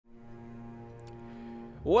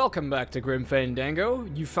Welcome back to Grim Fandango.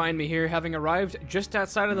 You find me here having arrived just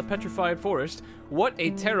outside of the petrified forest. What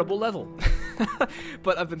a terrible level.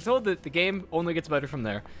 But I've been told that the game only gets better from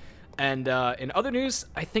there. And in other news,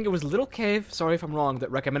 I think it was Little Cave, sorry if I'm wrong,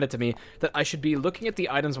 that recommended to me that I should be looking at the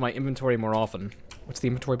items in my inventory more often. What's the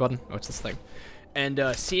inventory button? Oh, it's this thing. And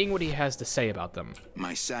seeing what he has to say about them.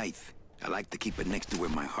 My scythe. I like to keep it next to where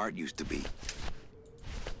my heart used to be.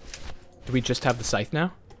 Do we just have the scythe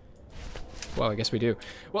now? Well, I guess we do.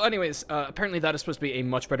 Well, anyways, apparently that is supposed to be a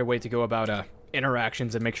much better way to go about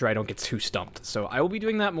interactions and make sure I don't get too stumped. So I will be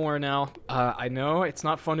doing that more now. I know it's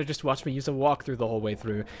not fun to just watch me use a walkthrough the whole way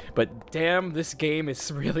through, but damn, this game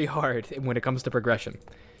is really hard when it comes to progression.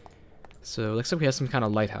 So looks like we have some kind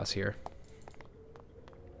of lighthouse here.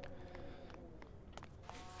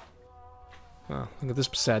 Oh, look at this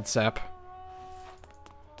sad sap.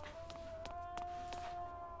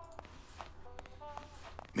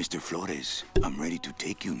 Mr. Flores, I'm ready to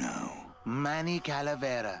take you now. Manny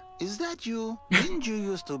Calavera, is that you? Didn't you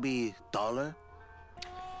used to be taller?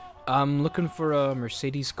 I'm looking for a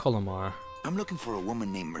Mercedes Colomar. I'm looking for a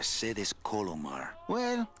woman named Mercedes Colomar.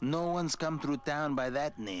 Well, no one's come through town by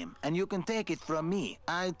that name, and you can take it from me.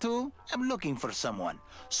 I, too, am looking for someone,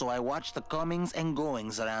 so I watch the comings and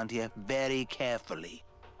goings around here very carefully.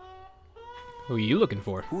 Who are you looking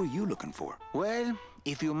for? Who are you looking for? Well,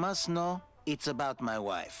 if you must know, it's about my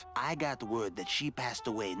wife. I got word that she passed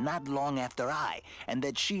away not long after I, and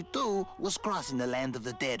that she too was crossing the land of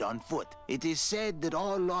the dead on foot. It is said that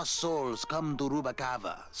all lost souls come to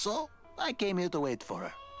Rubacava, so I came here to wait for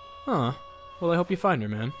her. Huh. Well, I hope you find her,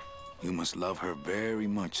 man. You must love her very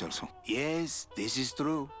much, Celso. Yes, this is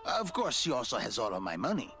true. Of course, she also has all of my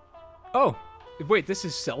money. Oh, wait, this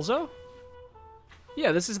is Celso?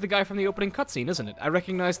 Yeah, this is the guy from the opening cutscene, isn't it? I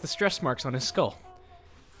recognize the stress marks on his skull.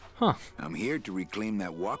 Huh. I'm here to reclaim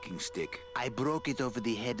that walking stick. I broke it over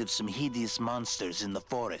the head of some hideous monsters in the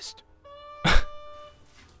forest.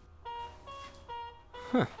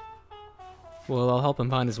 Huh. Well, I'll help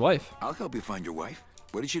him find his wife. I'll help you find your wife.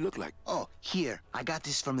 What did she look like? Oh, here. I got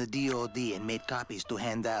this from the DOD and made copies to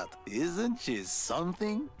hand out. Isn't she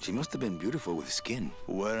something? She must have been beautiful with skin.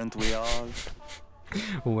 Weren't we all?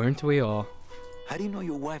 Weren't we all? How do you know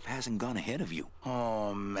your wife hasn't gone ahead of you?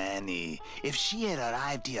 Oh, Manny. If she had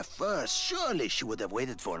arrived here first, surely she would have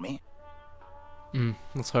waited for me.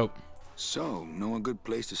 Let's hope. So, know a good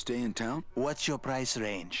place to stay in town? What's your price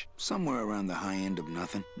range? Somewhere around the high end of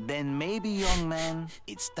nothing. Then maybe, young man,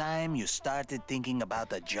 it's time you started thinking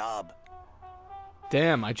about a job.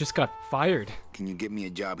 Damn, I just got fired. Can you get me a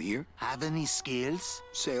job here? Have any skills?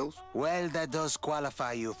 Sales? Well, that does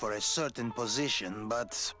qualify you for a certain position,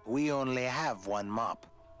 but we only have one mop.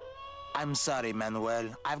 I'm sorry, Manuel.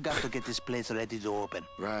 I've got to get this place ready to open.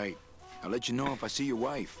 Right. I'll let you know if I see your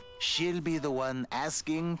wife. She'll be the one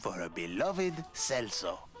asking for her beloved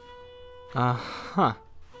Celso. Uh-huh.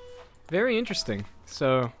 Very interesting.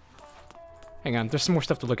 So, hang on. There's some more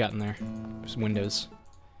stuff to look at in there. There's some windows.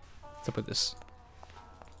 What's up with this?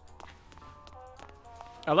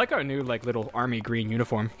 I like our new, like, little army green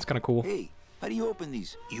uniform. It's kind of cool. Hey, how do you open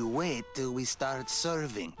these? You wait till we start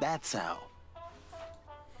serving. That's how.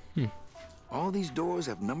 All these doors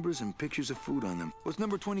have numbers and pictures of food on them. What's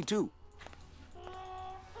number 22?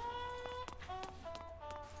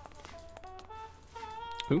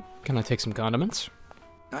 Ooh, can I take some condiments?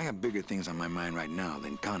 I have bigger things on my mind right now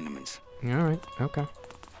than condiments. Alright, okay.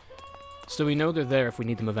 So we know they're there if we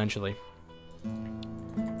need them eventually.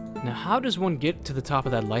 Now, how does one get to the top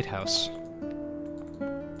of that lighthouse?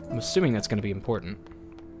 I'm assuming that's going to be important.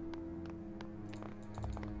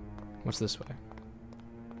 What's this way?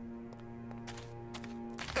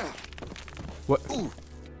 What? Ooh.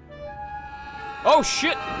 Oh,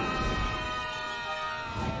 shit!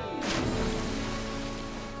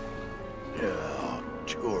 Yeah,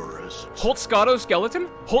 tourists. Holt Scotto skeleton?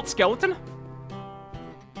 Holt skeleton?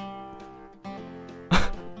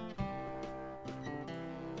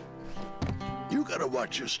 You gotta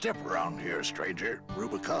watch your step around here, stranger.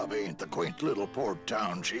 Rubacava ain't the quaint little port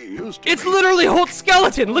town she used to It's be. literally Holt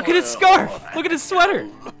skeleton! Look at his scarf! Look at his sweater!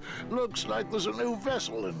 Looks like there's a new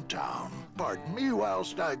vessel in town. Pardon me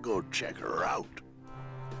whilst I go check her out.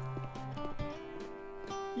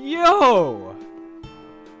 Yo!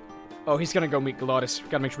 Oh, he's gonna go meet Glottis.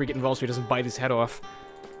 Gotta make sure we get involved so he doesn't bite his head off.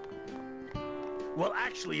 Well,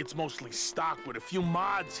 actually, it's mostly stock with a few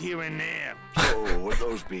mods here and there. So, would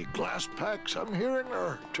those be glass packs I'm hearing,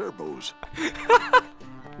 or turbos?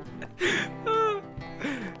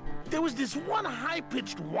 They're There was this one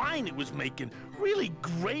high-pitched whine it was making. Really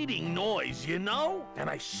grating noise, you know? And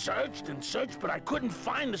I searched and searched, but I couldn't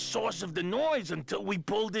find the source of the noise until we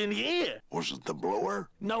pulled in here. Was it the blower?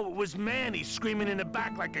 No, it was Manny screaming in the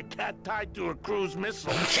back like a cat tied to a cruise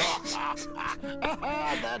missile.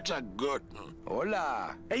 That's a good one.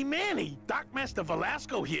 Hola. Hey, Manny, Dockmaster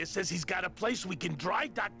Velasco here says he's got a place we can dry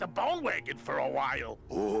dock the bone wagon for a while.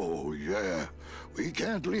 Oh, yeah. We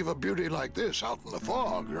can't leave a beauty like this out in the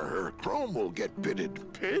fog, or her chrome will get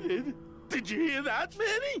pitted. Pitted? Did you hear that,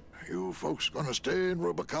 Manny? You folks gonna stay in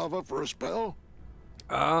Rubacava for a spell?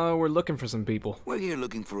 We're looking for some people. We're here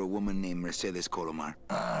looking for a woman named Mercedes Colomar.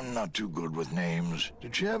 I'm not too good with names.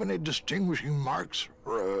 Did she have any distinguishing marks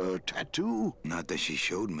or a tattoo? Not that she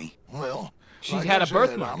showed me. Well, She like had I a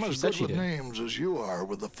birthmark. said, I'm She as said good she with did. names as you are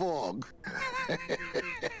with the fog.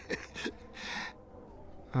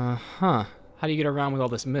 Uh-huh. How do you get around with all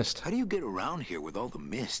this mist? How do you get around here with all the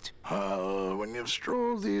mist? When you've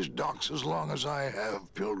strolled these docks as long as I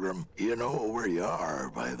have, Pilgrim, you know where you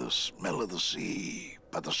are by the smell of the sea,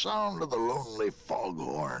 by the sound of the lonely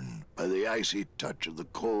foghorn, by the icy touch of the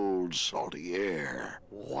cold, salty air.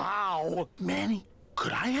 Wow. Manny,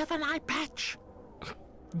 could I have an eye patch?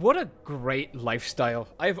 What a great lifestyle.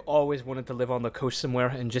 I've always wanted to live on the coast somewhere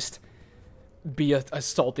and just be a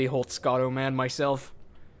salty Holt Scotto man myself.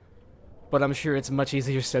 But I'm sure it's much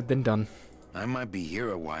easier said than done. I might be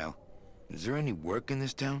here a while. Is there any work in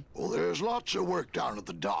this town? Well, there's lots of work down at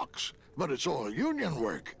the docks, but it's all union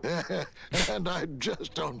work. And I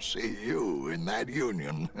just don't see you in that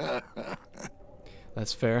union.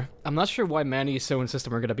 That's fair. I'm not sure why Manny is so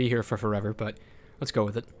insistent we're gonna be here for forever, but let's go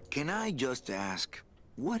with it. Can I just ask,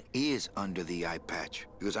 what is under the eye patch?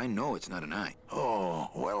 Because I know it's not an eye. Oh,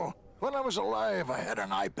 well, when I was alive, I had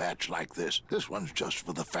an eye patch like this. This one's just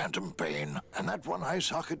for the phantom pain. And that one eye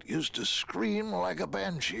socket used to scream like a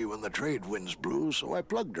banshee when the trade winds blew, so I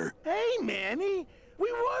plugged her. Hey, Manny,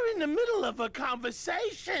 we were in the middle of a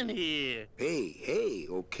conversation here. Hey,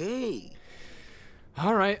 okay.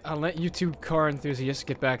 Alright, I'll let you two car enthusiasts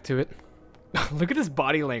get back to it. Look at his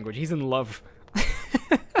body language, he's in love.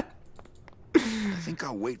 I think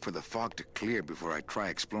I'll wait for the fog to clear before I try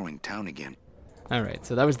exploring town again. Alright,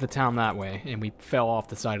 so that was the town that way, and we fell off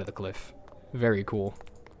the side of the cliff. Very cool.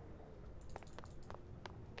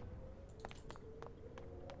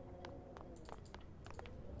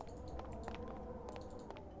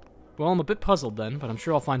 Well, I'm a bit puzzled then, but I'm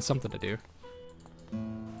sure I'll find something to do.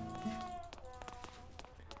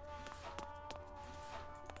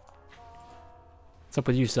 What's up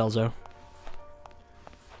with you, Celzo?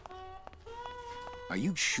 Are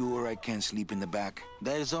you sure I can't sleep in the back?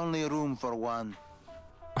 There's only room for one.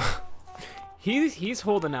 He's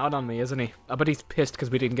holding out on me, isn't he? I bet he's pissed because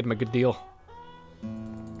we didn't get him a good deal.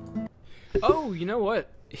 Oh, you know what?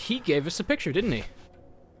 He gave us a picture, didn't he?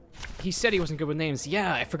 He said he wasn't good with names.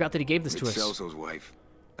 Yeah, I forgot that he gave this to us. It's Celso's wife.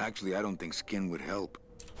 Actually, I don't think skin would help.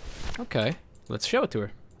 Okay, let's show it to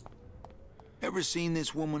her. Ever seen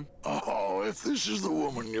this woman? Oh, if this is the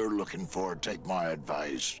woman you're looking for, take my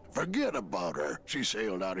advice. Forget about her. She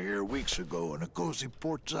sailed out of here weeks ago in a cozy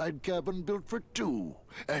portside cabin built for two.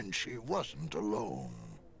 And she wasn't alone.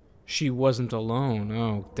 She wasn't alone.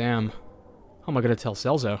 Oh, damn. How am I gonna tell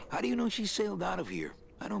Celzo? How do you know she sailed out of here?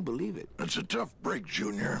 I don't believe it. It's a tough break,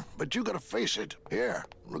 Junior, but you gotta face it. Here,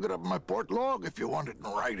 look it up in my port log if you want it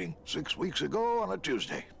in writing. 6 weeks ago on a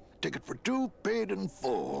Tuesday. Ticket for two, paid in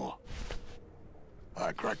full.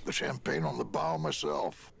 I cracked the champagne on the bow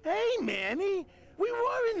myself. Hey, Manny, we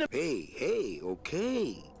were in the... Hey,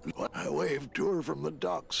 okay. I waved to her from the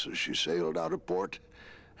docks as she sailed out of port,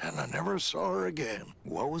 and I never saw her again.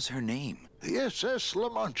 What was her name? The SS La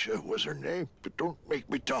Mancha was her name, but don't make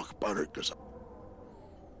me talk about her, because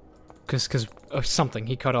Cause of something,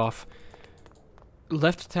 he cut off.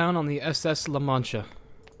 Left town on the SS La Mancha.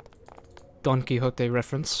 Don Quixote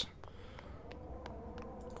reference.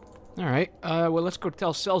 Alright, well, let's go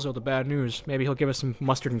tell Celso the bad news. Maybe he'll give us some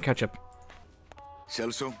mustard and ketchup.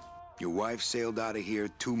 Celso, your wife sailed out of here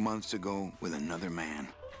 2 months ago with another man.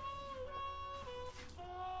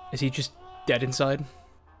 Is he just dead inside?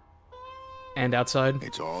 And outside?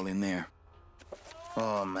 It's all in there.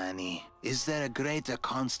 Oh, Manny, is there a greater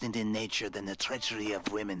constant in nature than the treachery of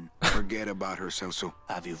women? Forget about her, Celso.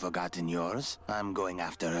 Have you forgotten yours? I'm going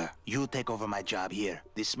after her. You take over my job here.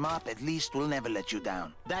 This mop at least will never let you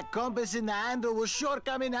down. That compass in the handle will sure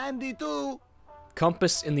come in handy too.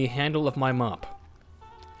 Compass in the handle of my mop.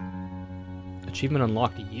 Achievement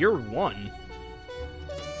unlocked year 1.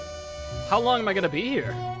 How long am I gonna be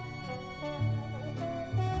here?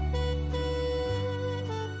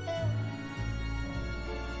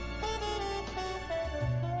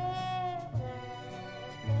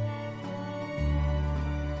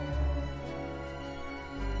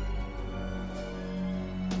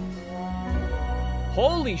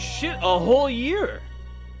 Holy shit, a whole year!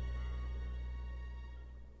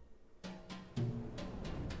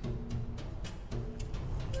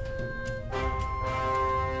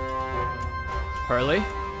 Hurley?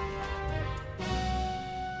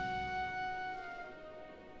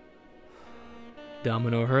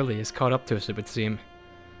 Domino Hurley has caught up to us, it would seem.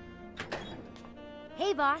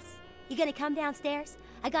 Hey, boss. You gonna come downstairs?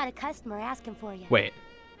 I got a customer asking for you. Wait.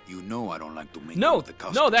 You know I don't like to mingle No, with the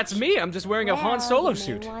customers. no, that's me. I'm just wearing a Han Solo you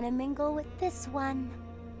suit. may wanna mingle with this one.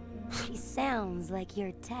 She sounds like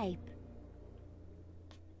your type.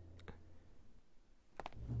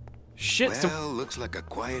 Shit, Well, so... looks like a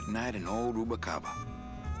quiet night in old Rubacaba.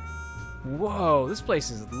 Whoa, this place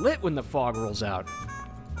is lit when the fog rolls out.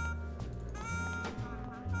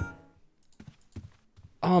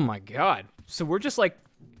 Oh my god. So we're just like...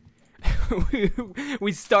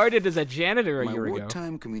 we started as a janitor a year ago. My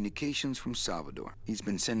wartime communications from Salvador. He's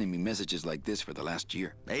been sending me messages like this for the last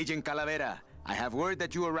year. Agent Calavera, I have word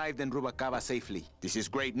that you arrived in Rubacaba safely. This is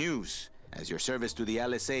great news, as your service to the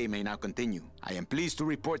LSA may now continue. I am pleased to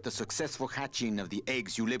report the successful hatching of the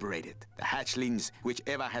eggs you liberated. The hatchlings, which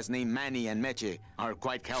Eva has named Manny and Meche, are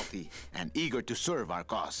quite healthy and eager to serve our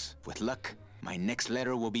cause. With luck, my next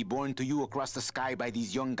letter will be borne to you across the sky by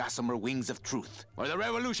these young gossamer wings of truth. For the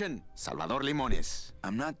revolution, Salvador Limones.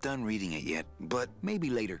 I'm not done reading it yet, but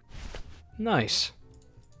maybe later. Nice.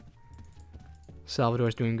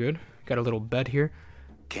 Salvador's doing good. Got a little bed here.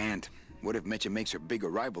 Can't. What if Mecha makes her big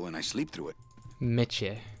arrival and I sleep through it?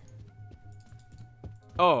 Meche.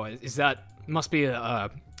 Oh, is that... Must be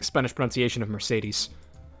a Spanish pronunciation of Mercedes.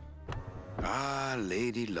 Ah,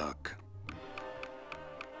 Lady Luck.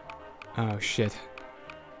 Oh shit.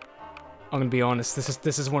 I'm gonna be honest,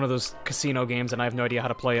 this is one of those casino games and I have no idea how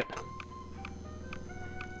to play it.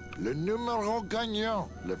 Le numéro gagnant,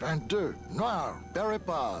 le 22, noir,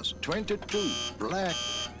 Berrepas, 22, black.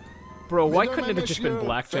 Bro, why Mesdames couldn't it et have just been messieurs,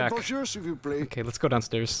 blackjack? faites bonjour, s'il vous plaît. Okay, let's go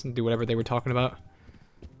downstairs and do whatever they were talking about.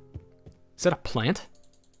 Is that a plant?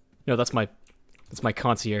 No, that's my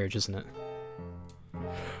concierge, isn't it?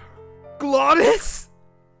 Glottis!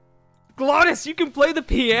 Glottis, you can play the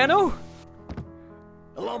piano?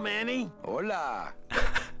 Hello, Manny. Hola.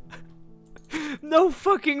 No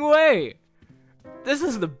fucking way! This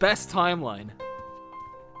is the best timeline.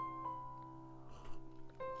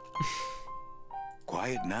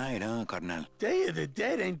 Quiet night, huh, carnal? Day of the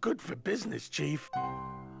Dead ain't good for business, Chief.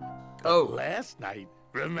 Oh. Last night.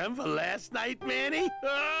 Remember last night, Manny?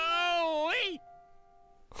 Oh, wait!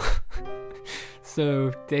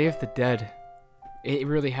 So, Day of the Dead. It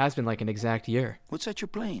really has been like an exact year. What's that you're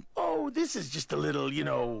playing? Oh, this is just a little, you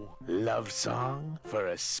know, love song for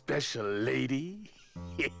a special lady.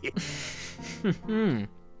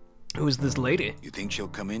 Who's this lady? You think she'll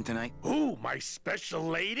come in tonight? Who, my special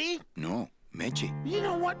lady? No, Meche. You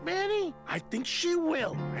know what, Manny? I think she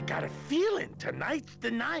will. I got a feeling tonight's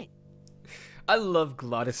the night. I love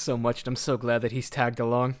Glottis so much, and I'm so glad that he's tagged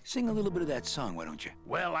along. Sing a little bit of that song, why don't you?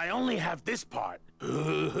 Well, I only have this part.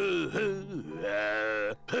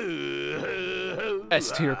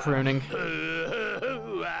 S tier crooning.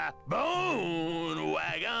 Bone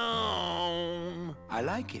wagon. I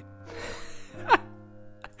like it.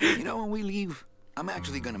 You know, when we leave, I'm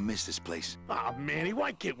actually gonna miss this place. Aw, Manny,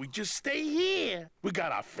 why can't we just stay here? We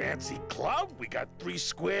got our fancy club, we got 3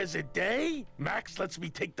 squares a day. Max lets me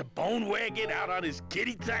take the bone wagon out on his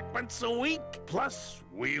kitty track once a week. Plus,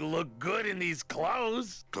 we look good in these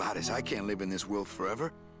clothes. Gladys, I can't live in this world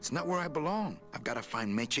forever. It's not where I belong. I've gotta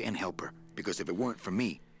find Meche and help her. Because if it weren't for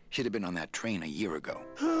me, she'd have been on that train a year ago.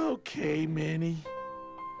 Okay, Manny.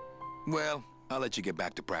 Well, I'll let you get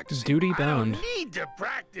back to practicing. Duty I bound. don't need to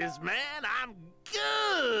practice, man. I'm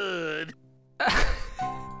good.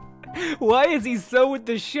 Why is he so with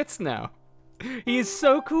the shits now? He is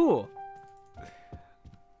so cool.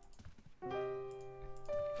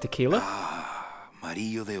 Tequila?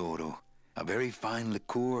 Amarillo de Oro. A very fine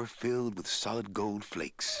liqueur filled with solid gold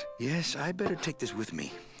flakes. Yes, I better take this with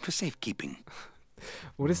me for safekeeping.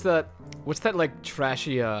 What is that? What's that like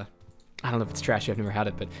trashy, I don't know if it's trashy, I've never had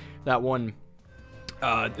it, but that one,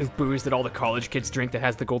 booze that all the college kids drink that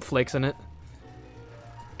has the gold flakes in it?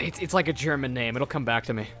 It's like a German name, it'll come back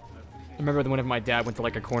to me. I remember whenever my dad went to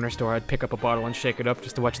like a corner store, I'd pick up a bottle and shake it up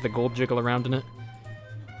just to watch the gold jiggle around in it.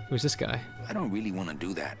 Who's this guy? I don't really want to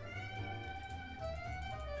do that.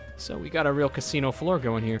 So we got a real casino floor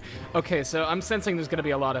going here. Okay, so I'm sensing there's gonna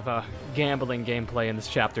be a lot of gambling gameplay in this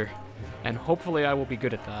chapter. And hopefully I will be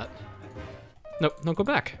good at that. Nope, no, go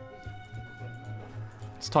back.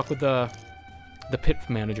 Let's talk with the pit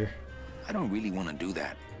manager. I don't really want to do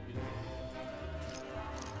that.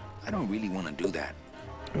 I don't really want to do that.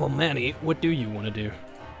 Well, Manny, what do you want to do?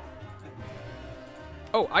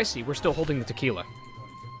 Oh, I see. We're still holding the tequila.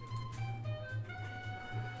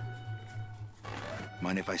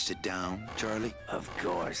 Mind if I sit down, Charlie? Of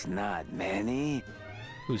course not, Manny.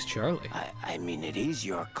 Who's Charlie? I mean, it is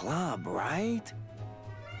your club, right?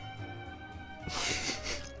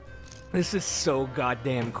 This is so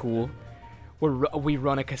goddamn cool. We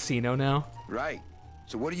run a casino now. Right.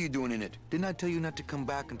 So what are you doing in it? Didn't I tell you not to come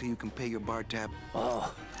back until you can pay your bar tab?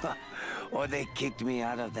 Oh, or they kicked me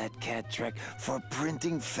out of that cat track for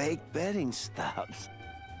printing fake betting stubs.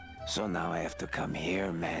 So now I have to come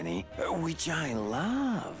here, Manny, which I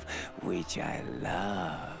love,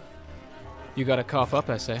 You gotta cough up,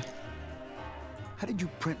 I say. How did you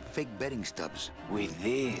print fake betting stubs? With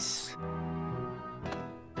this.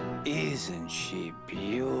 Isn't she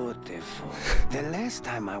beautiful? The last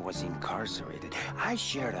time I was incarcerated, I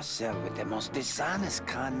shared a cell with the most dishonest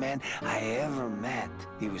con man I ever met.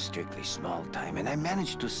 He was strictly small time, and I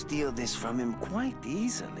managed to steal this from him quite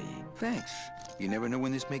easily. Thanks. You never know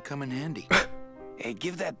when this may come in handy. Hey,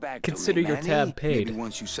 give that back Consider to me, your Manny. tab paid. Maybe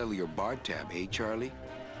once you settle your bar tab, eh, Charlie?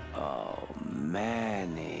 Oh,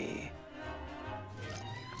 Manny.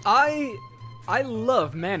 I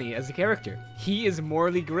love Manny as a character. He is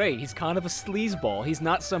morally gray. He's kind of a sleazeball. He's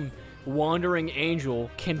not some wandering angel,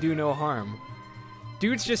 can do no harm.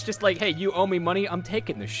 Dude's just like, hey, you owe me money, I'm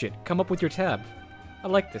taking this shit. Come up with your tab. I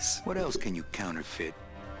like this. What else can you counterfeit?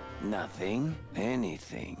 Nothing.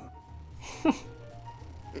 Anything.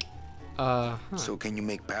 So can you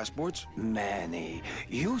make passports? Manny,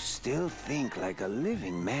 you still think like a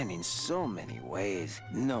living man in so many ways.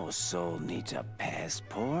 No soul needs a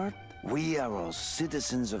passport. We are all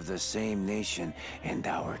citizens of the same nation, and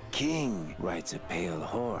our king rides a pale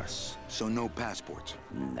horse. So no passports?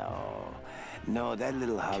 No, that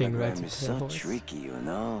little King rides hologram a is pale so horse? tricky, you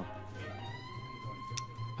know?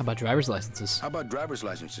 How about driver's licenses? How about driver's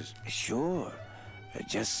licenses? Sure.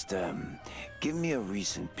 Just, give me a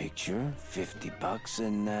recent picture, $50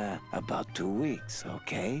 in, about 2 weeks,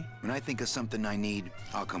 okay? When I think of something I need,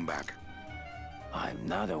 I'll come back. I'm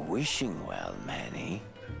not a wishing well, Manny.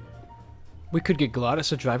 We could get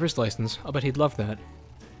Gladys a driver's license. I bet he'd love that.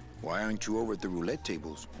 Why aren't you over at the roulette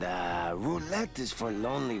tables? The roulette is for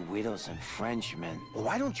lonely widows and Frenchmen.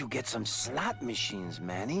 Why don't you get some slot machines,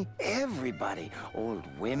 Manny? Everybody, old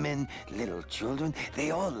women, little children,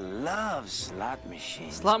 they all love slot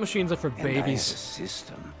machines. Slot machines are for And I have a babies.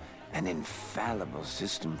 system, an infallible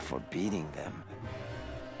system for beating them.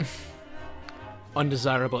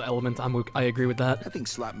 Undesirable element. I agree with that. I think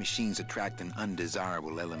slot machines attract an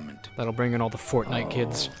undesirable element. That'll bring in all the Fortnite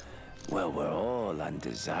kids. Well, we're all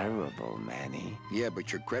undesirable, Manny. Yeah,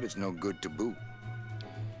 but your credit's no good to boot.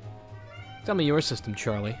 Tell me your system,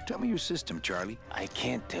 Charlie. Tell me your system, Charlie. I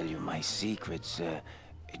can't tell you my secrets,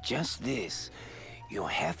 just this. You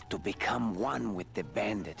have to become one with the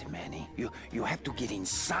bandit, Manny. You have to get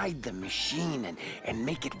inside the machine and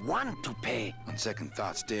make it want to pay. On second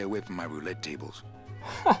thought, stay away from my roulette tables.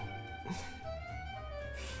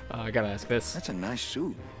 I gotta ask this. That's a nice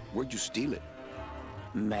suit. Where'd you steal it?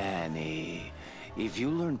 Manny, if you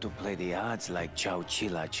learn to play the odds like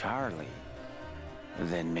Chowchilla Charlie,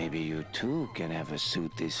 then maybe you too can have a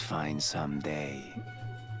suit this fine someday.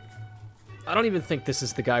 I don't even think this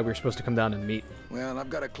is the guy we were supposed to come down and meet. Well, I've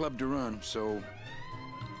got a club to run, so...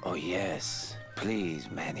 Oh yes,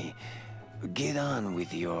 please, Manny. Get on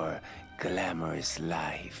with your glamorous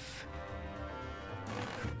life.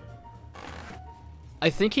 I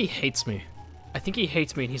think he hates me. I think he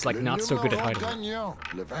hates me and he's like not so good at hiding. Gagnant,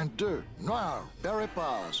 le 22, noir,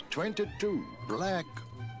 Berrepas, 22, black.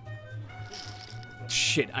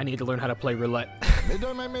 Shit, I need to learn how to play roulette.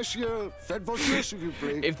 Mesdames et messieurs, faites vos jeux, s'il vous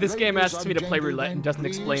plaît. If this game Ladies asks me to and play roulette and doesn't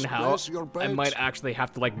gentlemen, explain please how, place your I bets. might actually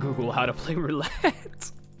have to like Google how to play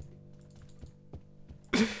roulette.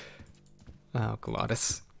 Oh,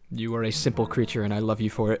 Gladys. You are a simple creature and I love you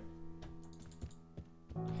for it.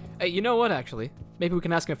 Hey, you know what, actually? Maybe we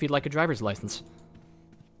can ask him if he'd like a driver's license.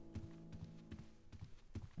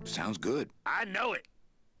 Sounds good. I know it.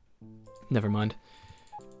 Never mind.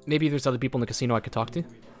 Maybe there's other people in the casino I could talk to?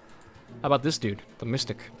 How about this dude, the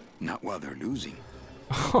Mystic? Not while they're losing.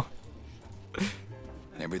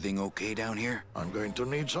 Everything okay down here? I'm going to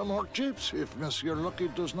need some more chips if Monsieur Lucky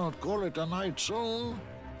does not call it a night soon.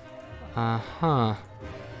 Uh-huh.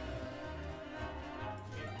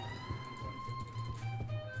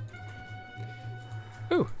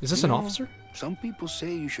 Ooh, is this an officer? Some people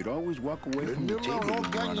say you should always walk away from the table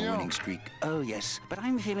when you're on a winning streak. Oh, yes, but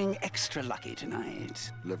I'm feeling extra lucky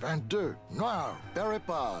tonight. Le 22, noir,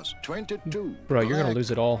 Berrepas, 22. Bro, you're gonna black.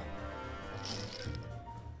 lose it all.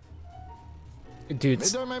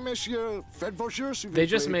 Dudes, Mesdames et messieurs, faites vos jeux, s'il vous they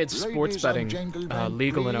just plaît. made sports Ladies betting and gentlemen,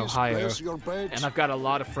 legal in please Ohio, place your bets. and I've got a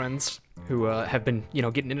lot of friends who have been, you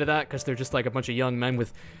know, getting into that because they're just like a bunch of young men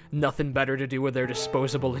with nothing better to do with their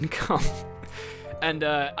disposable income. And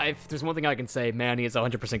there's one thing I can say, Manny is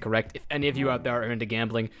 100% correct. If any of you out there are into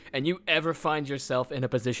gambling, and you ever find yourself in a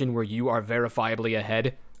position where you are verifiably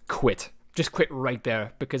ahead, quit. Just quit right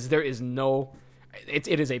there, because there is no... It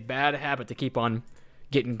is a bad habit to keep on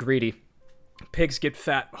getting greedy. Pigs get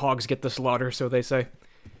fat, hogs get the slaughter, so they say.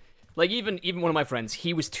 Like, even one of my friends,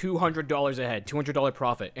 he was $200 ahead, $200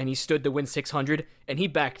 profit, and he stood to win $600, and he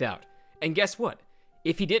backed out. And guess what?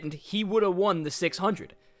 If he didn't, he would have won the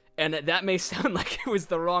 $600. And that may sound like it was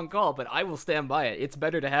the wrong call, but I will stand by it. It's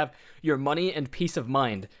better to have your money and peace of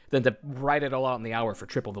mind than to write it all out in the hour for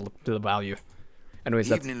triple the value. Anyways,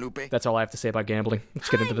 that's all I have to say about gambling. Let's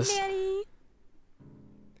get into this. Manny.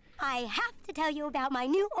 I have to tell you about my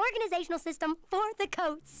new organizational system for the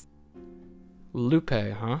coats. Lupe,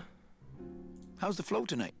 huh? How's the flow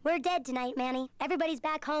tonight? We're dead tonight, Manny. Everybody's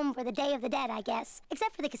back home for the Day of the Dead, I guess.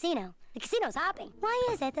 Except for the casino. The casino's hopping. Why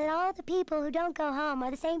is it that all the people who don't go home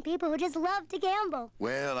are the same people who just love to gamble?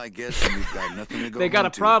 Well, I guess when you've got nothing to go They got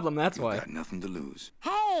home a problem, that's you've why. got nothing to lose.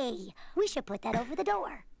 Hey, we should put that over the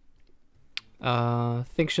door.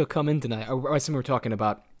 Think she'll come in tonight. I assume we're talking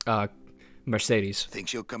about, Mercedes. Think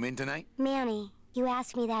she'll come in tonight? Manny, you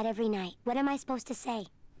ask me that every night. What am I supposed to say?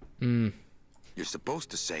 You're supposed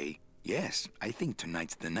to say, yes, I think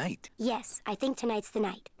tonight's the night. Yes, I think tonight's the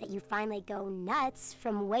night that you finally go nuts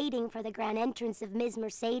from waiting for the grand entrance of Ms.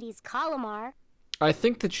 Mercedes Colomar. I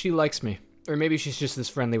think that she likes me. Or maybe she's just this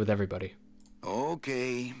friendly with everybody.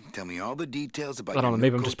 Okay, tell me all the details about I don't your know,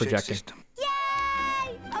 maybe new I'm just coat check projecting. system.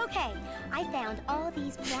 Yay! Okay, I found all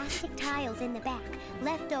these plastic tiles in the back,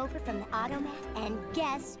 left over from the automat, and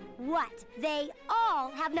guess what? They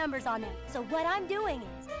all have numbers on them. So what I'm doing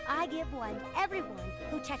is, I give one to everyone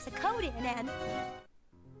who checks a code in and...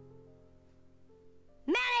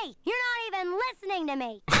 Manny, you're not even listening to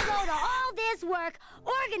me. I go to all this work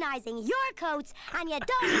organizing your coats, and you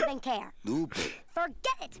don't even care. Lupe. Forget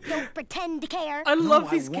it. Don't pretend to care. I love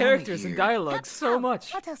I these wanna characters and hear. dialogue so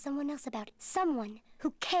much. I'll tell someone else about it. Someone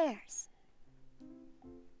who cares.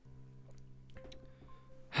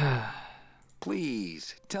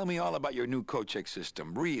 Please, tell me all about your new coat check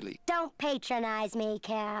system, really. Don't patronize me,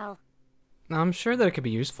 Cal. I'm sure that it could be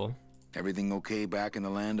useful. Everything okay back in the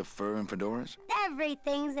land of fur and fedoras?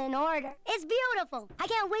 Everything's in order. It's beautiful. I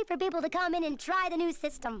can't wait for people to come in and try the new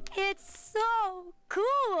system. It's so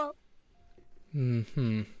cool.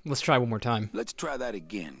 Let's try one more time. Let's try that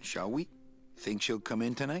again, shall we? Think she'll come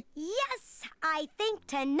in tonight? Yes, I think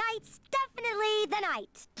tonight's definitely the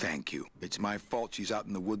night. Thank you. It's my fault she's out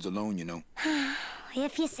in the woods alone, you know.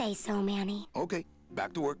 If you say so, Manny. Okay,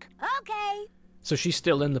 back to work. Okay. So she's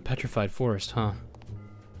still in the petrified forest, huh?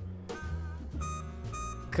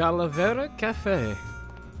 Calavera Cafe.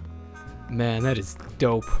 Man, that is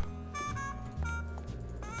dope.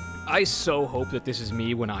 I so hope that this is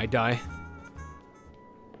me when I die.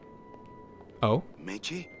 Oh?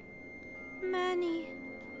 Meche? Manny,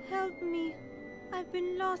 help me. I've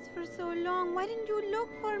been lost for so long. Why didn't you look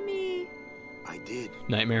for me? I did.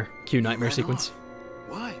 Nightmare. Cue nightmare ran sequence. off.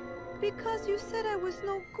 Why? Because you said I was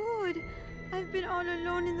no good. I've been all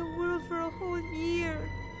alone in the world for a whole year.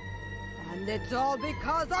 And it's all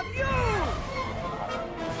because of you!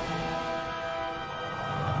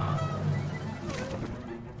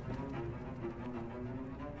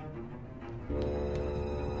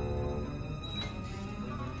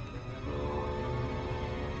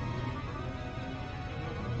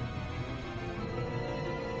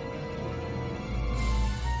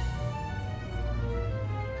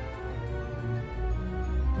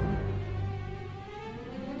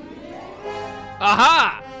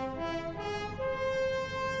 Aha!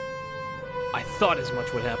 I thought as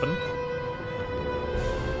much would happen.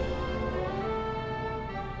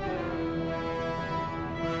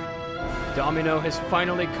 Domino has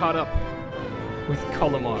finally caught up with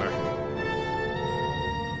Colomar.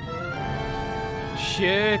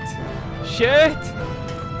 Shit! Shit!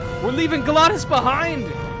 We're leaving Gladys behind!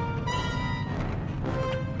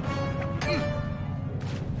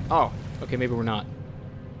 Oh, okay, maybe we're not.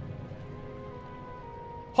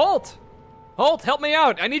 Holt! Holt, help me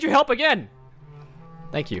out! I need your help again!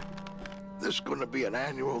 Thank you. This gonna be an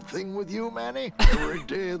annual thing with you, Manny? Every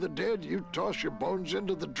Day of the Dead, you toss your bones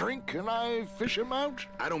into the drink and I fish 'em out?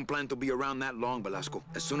 I don't plan to be around that long, Velasco.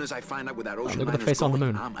 As soon as I find out where that ocean look at the liner's face on the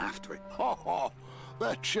going, moon. I'm after it. Ho ho!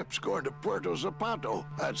 That ship's going to Puerto Zapato.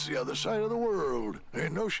 That's the other side of the world.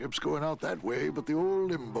 Ain't no ships going out that way but the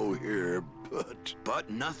old limbo here. Good. But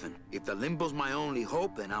nothing. If the limbo's my only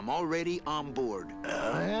hope, then I'm already on board.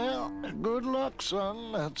 Well, good luck,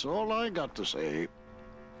 son. That's all I got to say.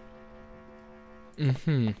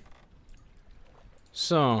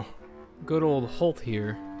 So, good old Holt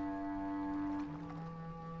here.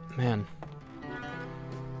 Man.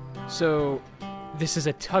 So, this is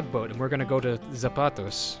a tugboat, and we're gonna go to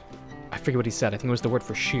Zapatos. I forget what he said. I think it was the word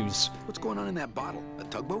for shoes. What's going on in that bottle? A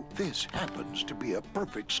tugboat? This happens to be a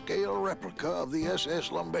perfect scale replica of the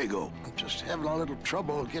SS Lumbago. I'm just having a little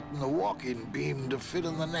trouble getting the walking beam to fit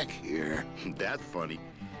in the neck here. That's funny.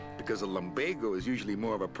 Because a lumbago is usually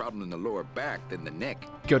more of a problem in the lower back than the neck.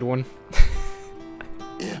 Good one.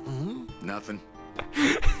 Yeah, Nothing.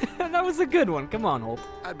 That was a good one. Come on, Holt.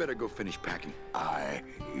 I'd better go finish packing. Aye,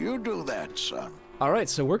 you do that, son. Alright,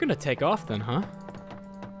 so we're gonna take off then, huh?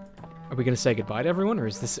 Are we gonna say goodbye to everyone, or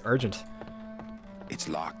is this urgent? It's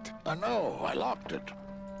locked. I know, I locked it.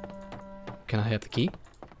 Can I have the key?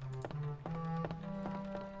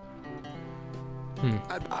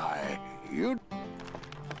 Aye, you...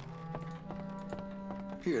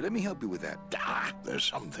 Here, let me help you with that. Ah, there's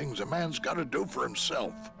some things a man's got to do for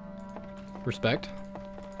himself. Respect.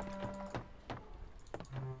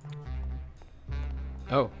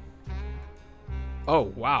 Oh.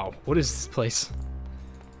 Oh, wow. What is this place?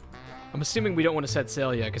 I'm assuming we don't want to set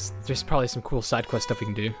sail yet, because there's probably some cool side quest stuff we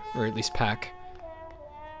can do, or at least pack.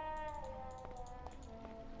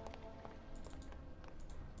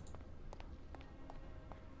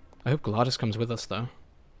 I hope Gladys comes with us, though.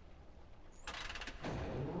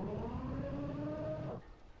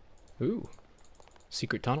 Ooh.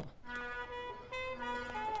 Secret tunnel.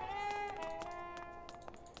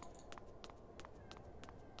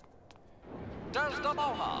 There's the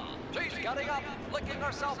Moha. She's getting up, licking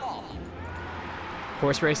herself off.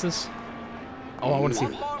 Horse races? Oh, I want to see.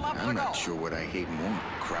 I'm not sure what I hate more,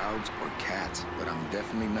 crowds or cats, but I'm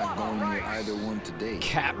definitely not going near either one today.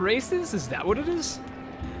 Cat races? Is that what it is?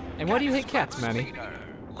 And why do you hate cats, Manny?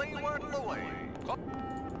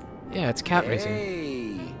 Yeah, it's cat racing.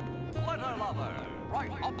 Hey!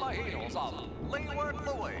 Right up the heels of Leeward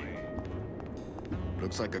Louie.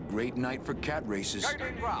 Looks like a great night for cat races.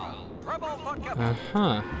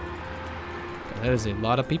 Uh-huh. That is a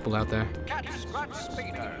lot of people out there. Cat Scratch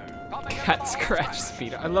Speeder. Cat Scratch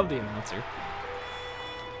Speeder. I love the announcer.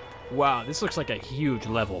 Wow, this looks like a huge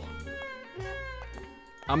level.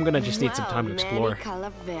 I'm gonna just need some time to explore.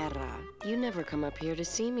 Calavera. You never come up here to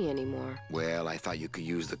see me anymore. Well, I thought you could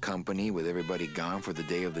use the company with everybody gone for the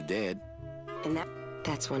Day of the Dead. And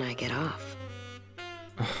that's when I get off.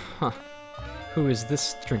 Huh. Who is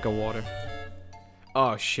this drink of water?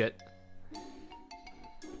 Oh, shit.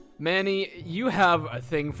 Manny, you have a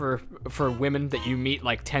thing for women that you meet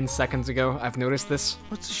like 10 seconds ago. I've noticed this.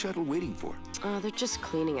 What's the shuttle waiting for? Oh, they're just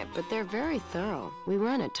cleaning it, but they're very thorough. We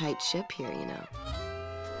run a tight ship here, you know.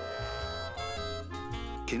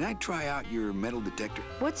 Can I try out your metal detector?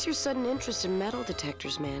 What's your sudden interest in metal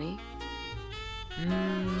detectors, Manny?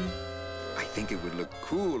 I think it would look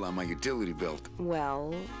cool on my utility belt.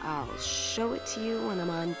 Well, I'll show it to you when I'm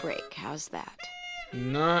on break. How's that?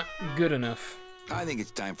 Not good enough. I think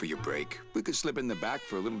it's time for your break. We could slip in the back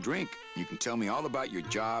for a little drink. You can tell me all about your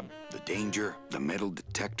job, the danger, the metal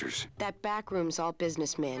detectors. That back room's all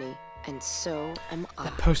business, Manny. And so am I.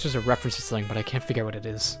 That poster's a reference to something, but I can't figure out what it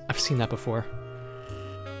is. I've seen that before.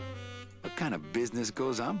 What kind of business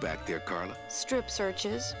goes on back there, Carla? Strip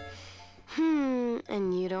searches.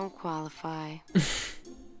 And you don't qualify.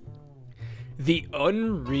 The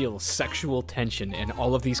unreal sexual tension in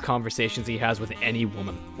all of these conversations he has with any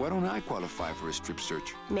woman. Why don't I qualify for a strip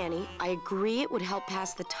search? Manny, I agree it would help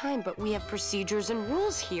pass the time, but we have procedures and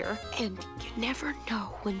rules here. And you never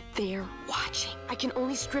know when they're watching. I can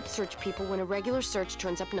only strip search people when a regular search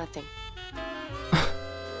turns up nothing.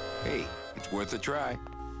 Hey, it's worth a try.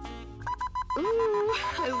 Ooh,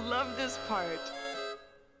 I love this part.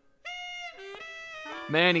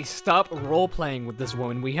 Manny, stop role-playing with this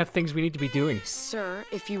woman. We have things we need to be doing. Sir,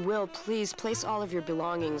 if you will, please place all of your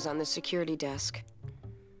belongings on the security desk.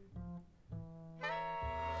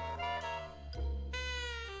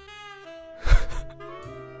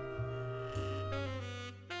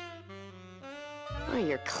 Oh,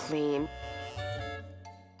 you're clean.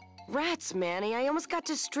 Rats, Manny, I almost got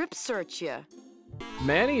to strip search you.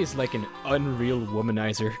 Manny is like an unreal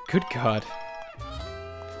womanizer. Good God.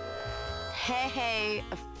 Hey,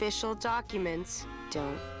 official documents.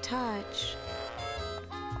 Don't touch.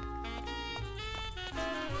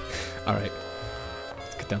 Alright.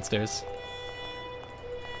 Let's get downstairs.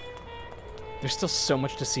 There's still so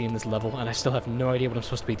much to see in this level, and I still have no idea what I'm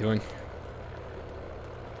supposed to be doing.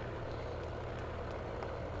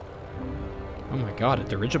 god, a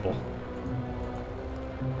dirigible.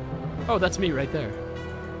 Oh, that's me right there.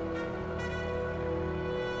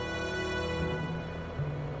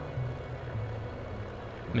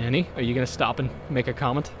 Manny, are you gonna stop and make a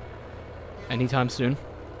comment? Anytime soon?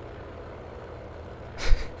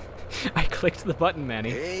 I clicked the button,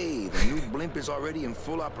 Manny. Hey, the new blimp is already in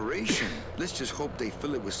full operation. Let's just hope they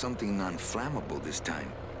fill it with something non-flammable this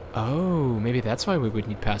time. Oh, maybe that's why we would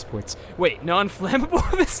need passports. Wait,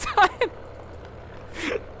 non-flammable this time?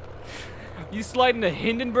 You sliding a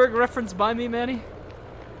Hindenburg reference by me, Manny?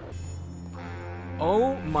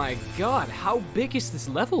 Oh my god, how big is this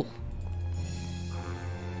level?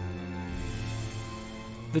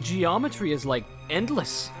 The geometry is like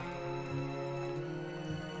endless.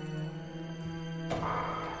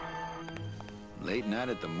 Late night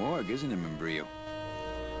at the morgue, isn't it, Membrillo?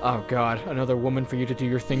 Oh god, another woman for you to do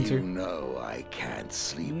your thing to. You know I can't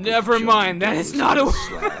sleep. Never mind, that is not a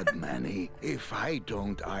slab, Manny. If I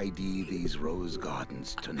don't ID these rose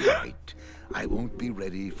gardens tonight, I won't be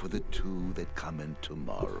ready for the 2 that come in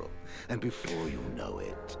tomorrow. And before you know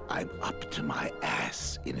it, I'm up to my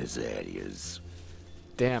ass in azaleas.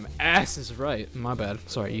 Damn, ass is right. My bad.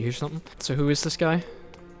 Sorry, you hear something? So who is this guy?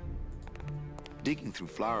 Digging through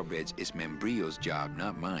flower beds is Membrillo's job,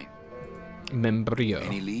 not mine. Membrillo.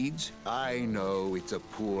 Any leads? I know it's a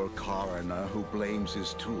poor coroner who blames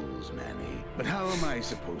his tools, Manny. But how am I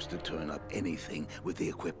supposed to turn up anything with the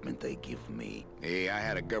equipment they give me? Hey, I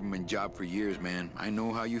had a government job for years, man. I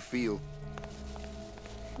know how you feel.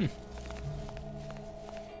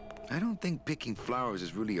 I don't think picking flowers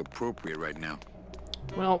is really appropriate right now.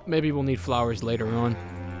 Well, maybe we'll need flowers later on.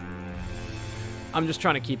 I'm just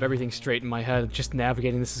trying to keep everything straight in my head. Just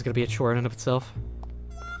navigating this is going to be a chore in and of itself.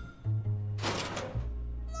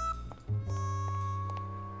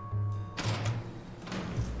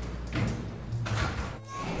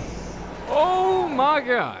 Oh my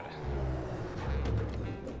god!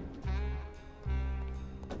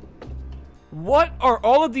 What are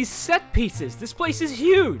all of these set pieces? This place is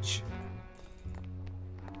huge!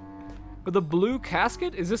 With a blue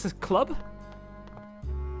casket? Is this a club?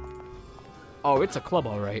 Oh, it's a club,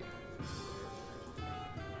 all right.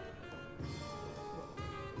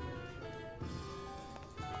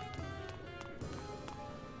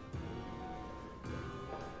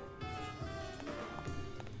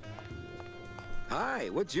 Hi,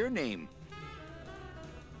 what's your name?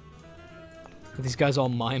 Are these guys all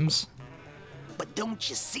mimes? But don't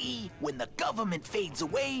you see, when the government fades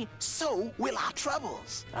away, so will our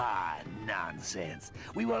troubles. Ah, nonsense.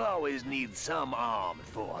 We will always need some armed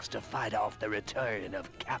force to fight off the return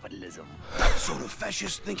of capitalism. That sort of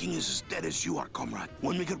fascist thinking is as dead as you are, comrade.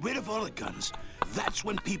 When we get rid of all the guns, that's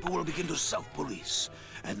when people will begin to self-police.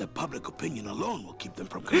 And the public opinion alone will keep them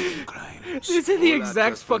from committing crimes. These are the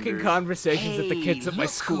exact fucking conversations that the kids at my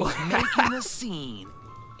school have. Making a scene.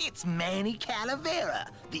 It's Manny Calavera,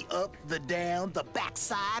 the up, the down, the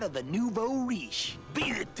backside of the nouveau riche.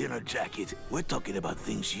 Beat it, dinner jacket. We're talking about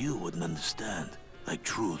things you wouldn't understand, like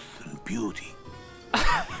truth and beauty.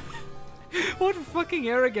 What fucking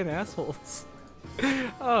arrogant assholes.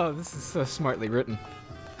 Oh, this is so smartly written.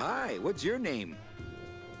 Hi, what's your name?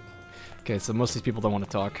 Okay, so most of these people don't want to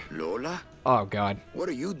talk. Lola? Oh, God. What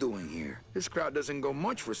are you doing here? This crowd doesn't go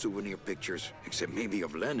much for souvenir pictures, except maybe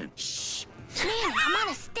of Lenin. Shh! Man, I'm on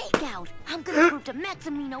a stakeout. I'm gonna prove to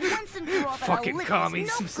Maximino once and for all that fucking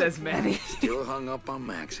commies, no says Manny. Still hung up on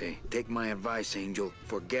Max, eh? Take my advice, Angel.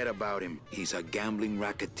 Forget about him. He's a gambling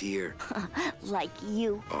racketeer. Like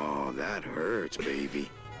you. Oh, that hurts, baby.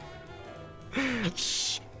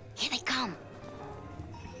 Shh! Here they come.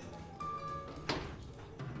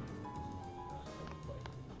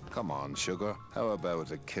 Come on, sugar. How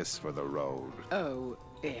about a kiss for the road? Oh,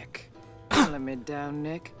 ick. Calm me down,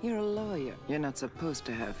 Nick. You're a lawyer. You're not supposed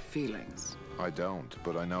to have feelings. I don't,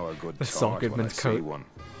 but I know a good The Saul tart when I Goodman's see coat. one.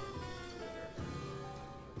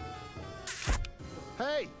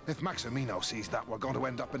 Hey! If Maximino sees that, we're going to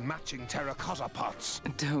end up in matching terracotta pots.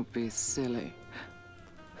 Don't be silly.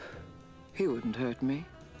 He wouldn't hurt me.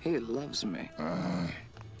 He loves me.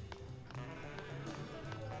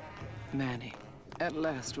 Manny, at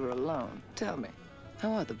last we're alone. Tell me,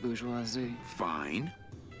 how are the bourgeoisie? Fine.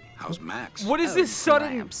 How's Max? What is this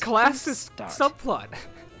sudden classist subplot?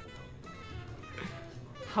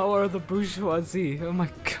 How are the bourgeoisie? Oh my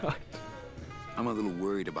god. I'm a little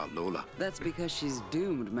worried about Lola. That's because she's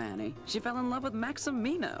doomed, Manny. She fell in love with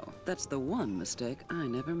Maximino. That's the one mistake I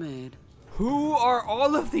never made. Who are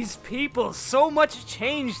all of these people? So much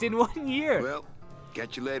changed in 1 year. Well,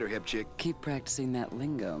 catch you later, hip chick. Keep practicing that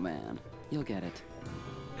lingo, man. You'll get it.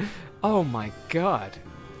 Oh my god.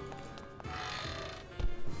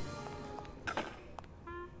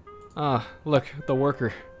 Ah, look, the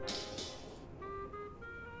worker.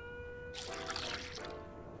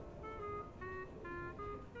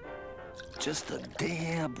 Just a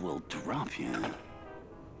dab will drop you.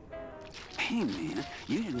 Hey, man,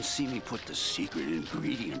 you didn't see me put the secret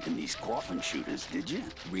ingredient in these coffin shooters, did you?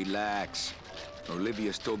 Relax.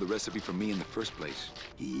 Olivia stole the recipe from me in the first place.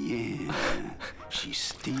 Yeah, she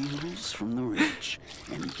steals from the rich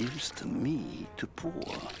and gives to me to pour.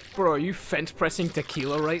 Bro, are you fence pressing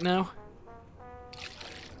tequila right now?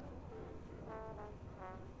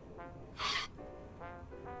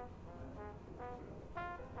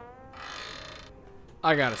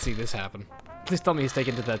 I gotta see this happen. Please tell me he's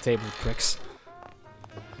taken to that table with pricks.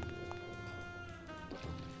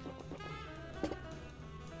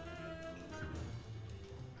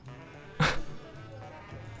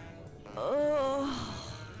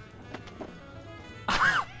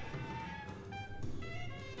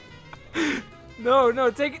 No,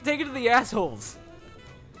 take it to the assholes.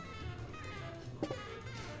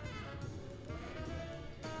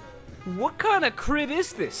 What kind of crit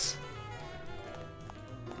is this?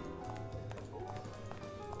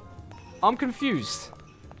 I'm confused.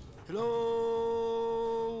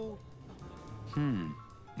 Hello?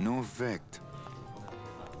 No effect.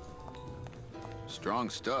 Strong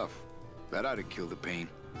stuff. That ought to kill the pain.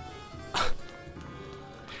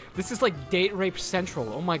 This is like date rape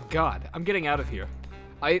central. Oh my god. I'm getting out of here.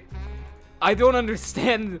 I don't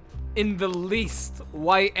understand in the least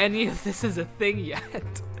why any of this is a thing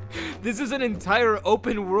yet. This is an entire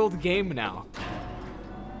open world game now.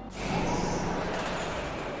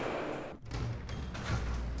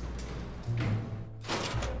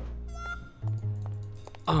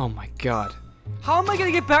 Oh my god. How am I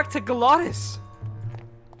gonna get back to Galatis?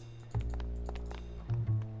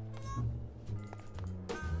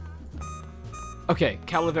 Okay,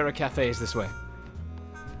 Calavera Cafe is this way.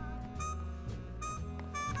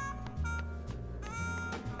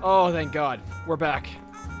 Oh, thank God. We're back.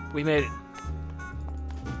 We made it.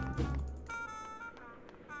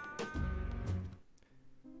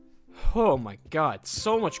 Oh my god,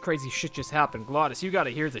 so much crazy shit just happened. Glottis, you gotta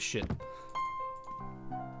hear this shit.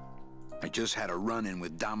 I just had a run-in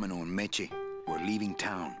with Domino and Meche. We're leaving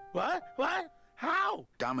town. What? How?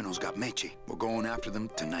 Domino's got Meche. We're going after them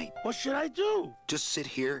tonight. What should I do? Just sit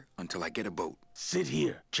here until I get a boat. Sit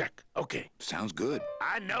here. Check. Okay. Sounds good.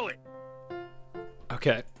 I know it.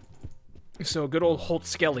 Okay. So good old Holt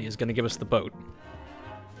Skelly is gonna give us the boat.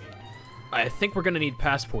 I think we're gonna need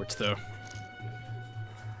passports, though.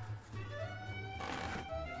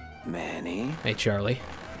 Manny? Hey, Charlie.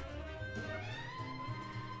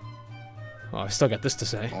 Oh, I still got this to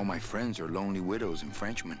say. All my friends are lonely widows and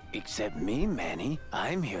Frenchmen. Except me, Manny.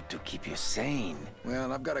 I'm here to keep you sane.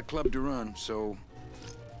 Well, I've got a club to run, so...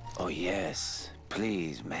 Oh, yes.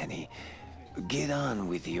 Please, Manny. Get on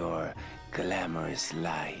with your glamorous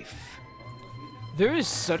life. There is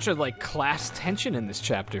such a, like, class tension in this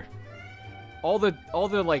chapter. All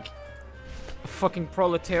the like, fucking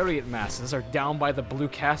proletariat masses are down by the blue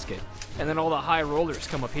casket, and then all the high rollers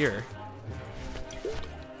come up here.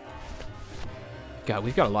 God,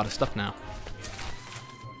 we've got a lot of stuff now.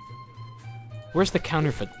 Where's the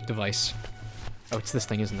counterfeit device? Oh, it's this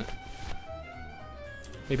thing, isn't it?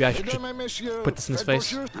 Maybe I should just put this in his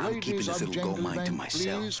face. I'm keeping this little gold mine to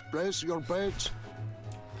myself. Please place your bets.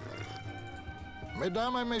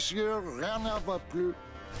 Mesdames et messieurs, rien ne va plus.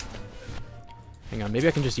 Hang on, maybe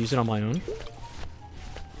I can just use it on my own.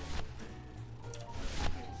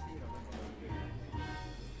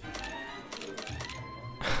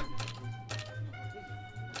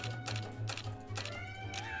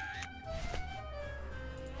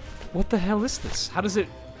 What the hell is this? How does it...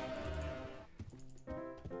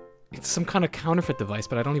 It's some kind of counterfeit device,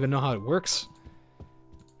 but I don't even know how it works.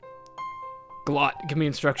 Glot, give me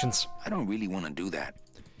instructions. I don't really want to do that.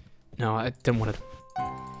 No, I didn't want to...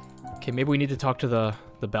 Okay, maybe we need to talk to the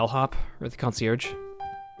bellhop or the concierge.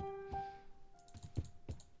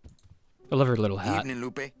 I love her little hat. Evening,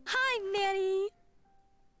 Lupe. Hi, Manny.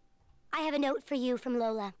 I have a note for you from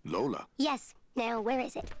Lola. Lola? Yes. Now, where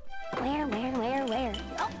is it? Where?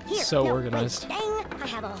 Oh, here. So no, organized. Wait, dang, I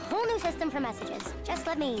have a whole new system for messages. Just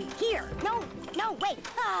let me... Here. No, wait.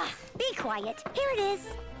 Be quiet. Here it is.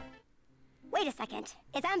 Wait a second.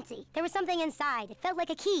 It's empty. There was something inside. It felt like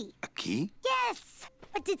a key. A key? Yes!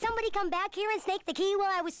 But did somebody come back here and snake the key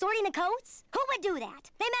while I was sorting the coats? Who would do that?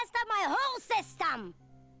 They messed up my whole system!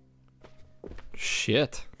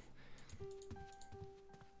 Shit.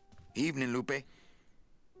 Evening, Lupe.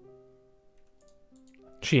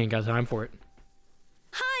 She ain't got time for it.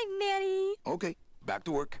 Hi, Manny. Okay, back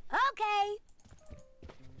to work. Okay.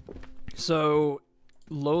 So,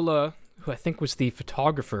 Lola, who I think was the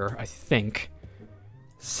photographer,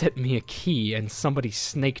 sent me a key and somebody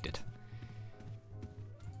snaked it.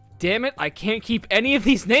 Damn it, I can't keep any of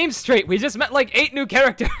these names straight. We just met like 8 new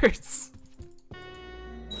characters.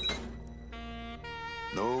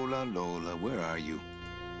 Lola, Lola, where are you?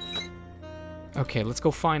 Okay, let's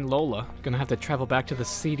go find Lola. Gonna have to travel back to the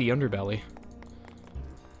seedy underbelly.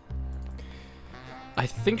 I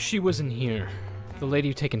think she was in here. The lady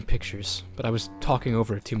who taken pictures, but I was talking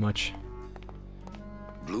over it too much.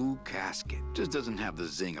 Blue casket. Just doesn't have the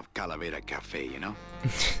zing of Calavera Cafe, you know?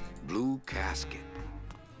 Blue casket.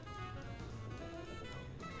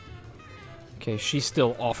 Okay, she's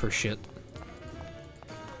still off her shit.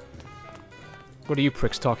 What are you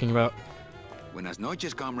pricks talking about? Buenas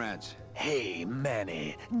noches, comrades. Hey,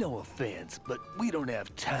 Manny, no offense, but we don't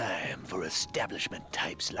have time for establishment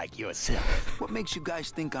types like yourself. What makes you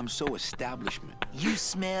guys think I'm so establishment? You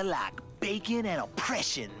smell like bacon and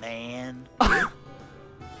oppression, man.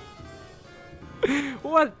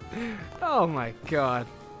 What? Oh my god.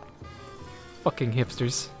 Fucking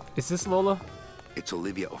hipsters. Is this Lola? It's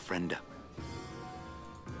Olivia Ofrenda.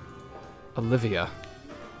 Olivia.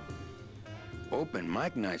 Open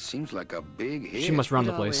mic night seems like a big hit. She must run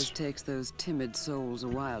the It place. always takes those timid souls a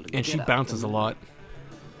while to And get she up bounces a and- lot.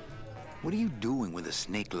 What are you doing with a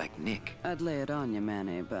snake like Nick? I'd lay it on you,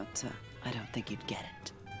 Manny, but I don't think you'd get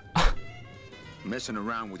it. Messing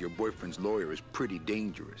around with your boyfriend's lawyer is pretty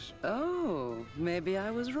dangerous. Oh, maybe I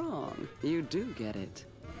was wrong. You do get it.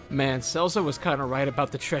 Man, Celso was kind of right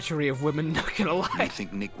about the treachery of women, not gonna lie. You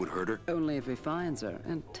think Nick would hurt her? Only if he finds her,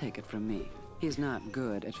 and take it from me. He's not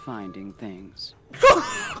good at finding things.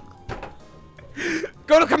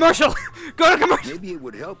 Go to commercial! Go to commercial! Maybe it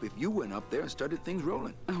would help if you went up there and started things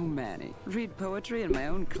rolling. Oh, Manny, read poetry in my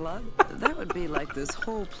own club? That would be like this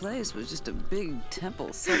whole place was just a big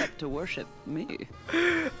temple set up to worship me.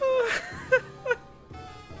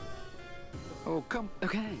 Oh, come.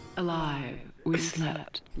 Okay. Alive. We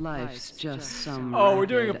slept. Life's just some. Oh, we're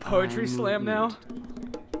doing a rapid poetry eye slam now?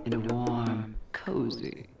 movement. In a warm,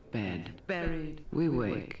 cozy bed. Buried. We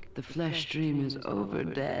wake. The flesh dream is over,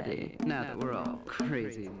 Daddy. Now that we're all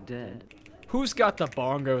crazy dead. Who's got the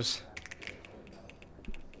bongos?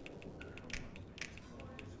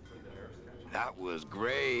 That was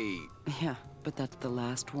great. Yeah, but that's the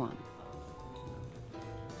last one.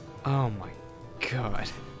 Oh my god.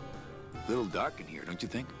 Little dark in here, don't you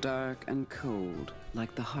think? Dark and cold,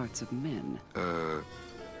 like the hearts of men.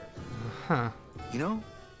 Huh. You know,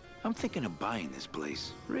 I'm thinking of buying this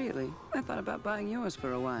place. Really? I thought about buying yours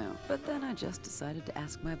for a while, but then I just decided to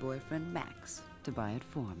ask my boyfriend Max to buy it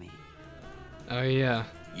for me. Oh yeah.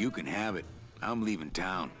 You can have it. I'm leaving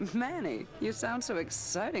town. Manny, you sound so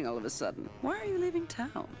exciting all of a sudden. Why are you leaving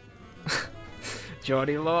town?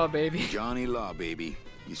 Johnny Law, baby. Johnny Law, baby.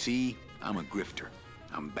 You see, I'm a grifter.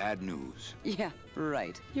 I'm bad news. Yeah,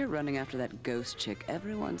 right. You're running after that ghost chick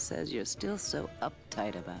everyone says you're still so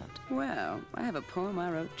uptight about. Well, I have a poem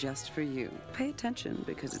I wrote just for you. Pay attention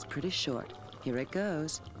because it's pretty short. Here it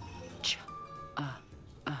goes. Ch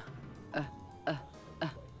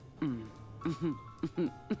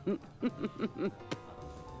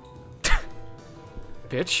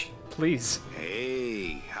Bitch, please.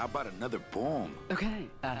 Hey, how about another poem? Okay.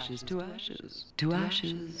 Ashes to ashes. To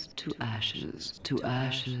ashes, to ashes, to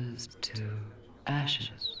ashes, to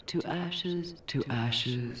ashes, to ashes, to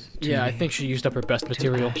ashes. Yeah, I think she used up her best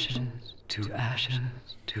material. To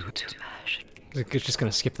ashes, to ashes. Just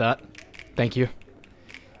gonna skip that. Thank you.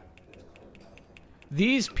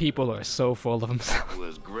 These people are so full of themselves. That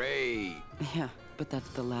was great. Yeah, but that's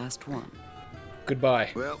the last one. Goodbye.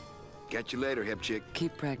 Well, catch you later, hip chick.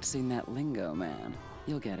 Keep practicing that lingo, man.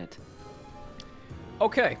 You'll get it.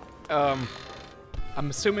 Okay. I'm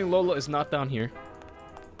assuming Lola is not down here.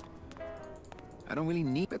 I don't really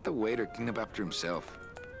need let the waiter clean up after himself.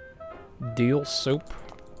 Deal soap.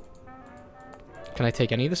 Can I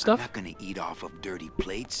take any of the stuff? I'm not gonna eat off of dirty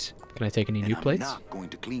plates. Can I take any new plates? I'm not going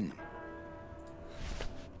to clean them.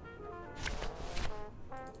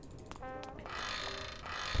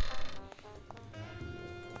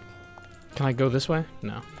 Can I go this way?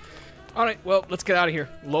 No. Alright, well, let's get out of here.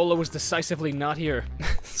 Lola was decisively not here,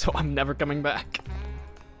 so I'm never coming back.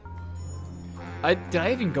 Did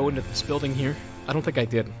I even go into this building here? I don't think I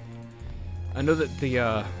did. I know that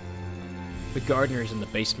the gardener is in the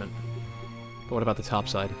basement. But what about the top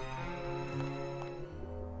side?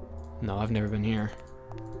 No, I've never been here.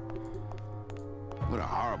 What a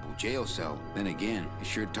horrible jail cell. Then again, it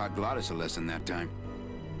sure taught Gladys a lesson that time.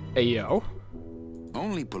 Hey, yo.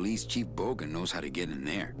 Only Police Chief Bogan knows how to get in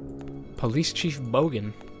there. Police Chief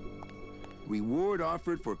Bogan? Reward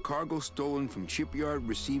offered for cargo stolen from shipyard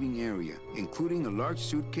receiving area, including a large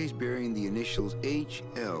suitcase bearing the initials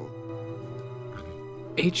HL.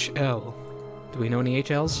 HL. Do we know any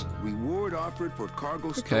HLs? Reward offered for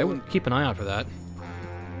cargo stolen... Okay, we'll keep an eye out for that.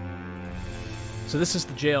 So this is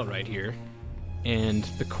the jail right here, and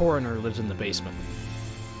the coroner lives in the basement.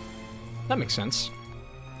 That makes sense.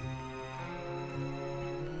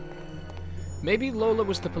 Maybe Lola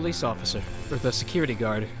was the police officer, or the security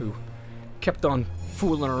guard, who kept on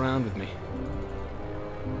fooling around with me.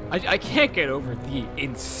 I can't get over the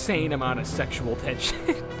insane amount of sexual tension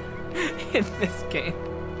in this game.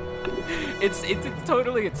 It's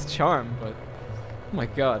totally its charm, but oh my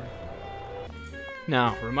god.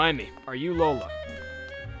 Now, remind me, are you Lola?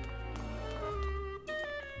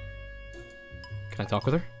 Can I talk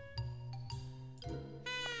with her?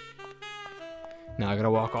 Now I gotta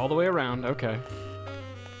walk all the way around, okay.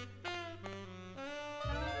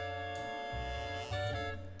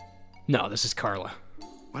 No, this is Carla.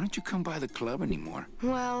 Why don't you come by the club anymore?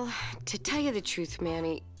 Well, to tell you the truth,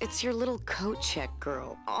 Manny, it's your little coat check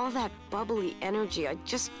girl. All that bubbly energy, I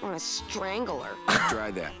just want to strangle her.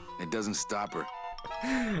 Try that. It doesn't stop her.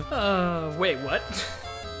 Wait, what?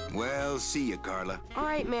 Well, see ya, Carla. All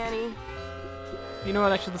right, Manny. You know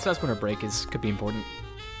what, actually, let's ask when her break is. Could be important.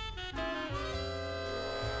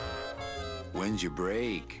 When's your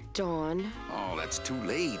break? Dawn. Oh, that's too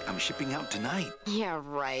late. I'm shipping out tonight. Yeah,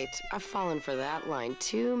 right. I've fallen for that line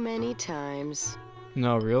too many times.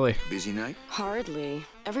 No, really? Busy night? Hardly.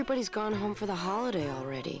 Everybody's gone home for the holiday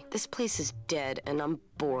already. This place is dead, and I'm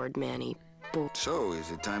bored, Manny. So,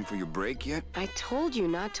 is it time for your break yet? I told you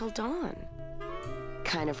not till dawn.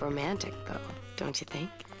 Kind of romantic, though, don't you think?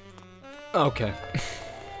 Okay.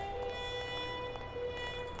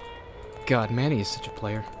 God, Manny is such a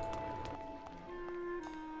player.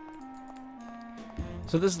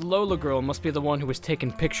 So this Lola girl must be the one who was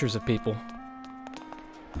taking pictures of people.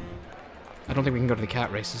 I don't think we can go to the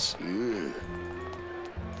cat races.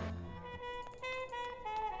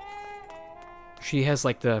 She has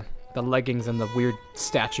like the leggings and the weird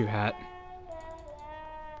statue hat.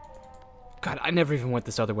 God, I never even went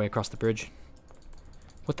this other way across the bridge.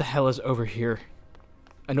 What the hell is over here?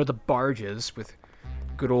 I know the barges with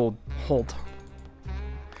good old Holt.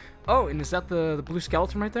 Oh, and is that the blue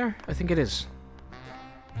skeleton right there? I think it is.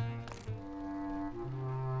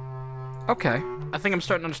 Okay, I think I'm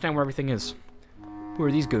starting to understand where everything is. Who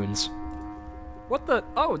are these goons? What the?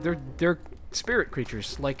 Oh, they're spirit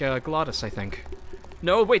creatures, like Glottis, I think.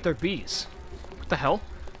 No, wait, they're bees. What the hell?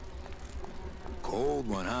 Cold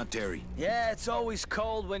one, huh, Terry? Yeah, it's always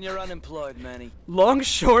cold when you're unemployed, Manny.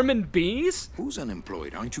 Longshoremen bees? Who's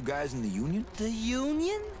unemployed? Aren't you guys in the union? The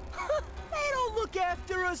union? They don't look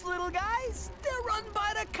after us little guys. They're run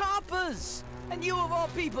by the coppers. And you of all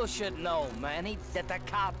people should know, Manny, that the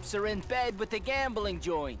cops are in bed with the gambling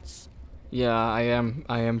joints. Yeah, I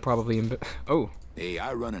am probably in bed. Oh. Hey,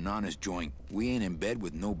 I run an honest joint. We ain't in bed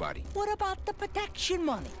with nobody. What about the protection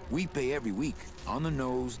money? We pay every week. On the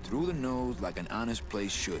nose, through the nose, like an honest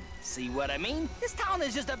place should. See what I mean? This town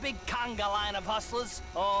is just a big conga line of hustlers,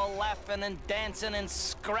 all laughing and dancing and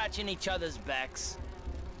scratching each other's backs.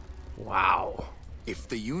 Wow. If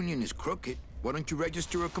the union is crooked, why don't you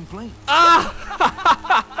register a complaint? That's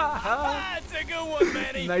a good one,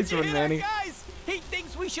 Manny. Nice one, Manny. Guys, he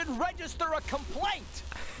thinks we should register a complaint.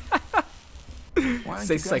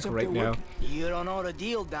 Say psych right now. You don't know the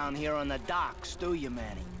deal down here on the docks, do you,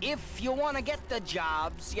 Manny? If you want to get the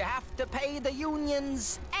jobs, you have to pay the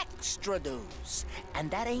union's extra dues.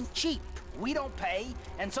 And that ain't cheap. We don't pay,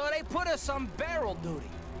 and so they put us on barrel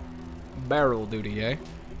duty. Barrel duty, eh?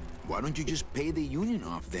 Why don't you just pay the union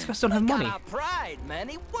off then? These guys don't have money. Got our pride,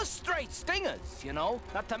 Manny. We're straight stingers, you know?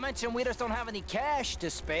 Not to mention we just don't have any cash to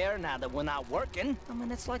spare now that we're not working. I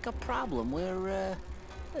mean, it's like a problem where,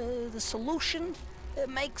 the solution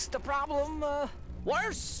makes the problem,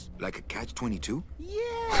 worse. Like a catch-22?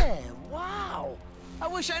 Yeah, wow. I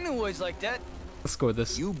wish I knew words like that. Let's go with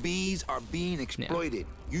this. You bees are being exploited. Yeah.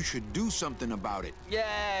 You should do something about it.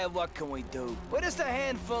 Yeah, what can we do? We're just a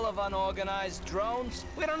handful of unorganized drones.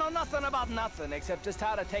 We don't know nothing about nothing except just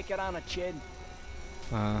how to take it on a chin.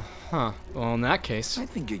 Huh. Well, in that case... I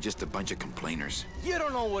think you're just a bunch of complainers. You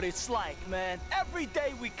don't know what it's like, man. Every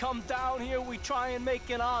day we come down here, we try and make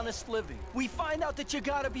an honest living. We find out that you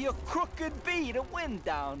gotta be a crooked bee to win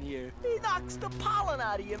down here. He knocks the pollen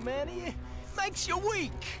out of you, man. He makes you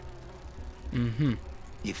weak. Mm-hmm.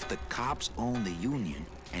 If the cops own the union,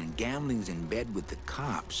 And gambling's in bed with the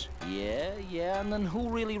cops. Yeah, and then who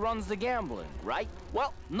really runs the gambling, right?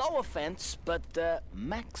 Well, no offense, but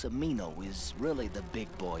Maximino is really the big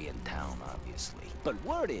boy in town, obviously. But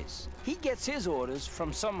word is, he gets his orders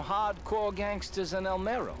from some hardcore gangsters in El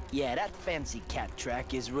Mero. Yeah, that fancy cat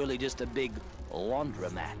track is really just a big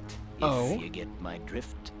laundromat. If you get my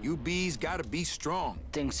drift. You bees gotta be strong.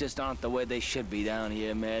 Things just aren't the way they should be down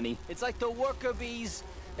here, Manny. It's like the worker bees.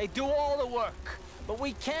 They do all the work, but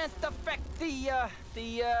we can't affect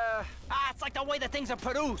it's like the way that things are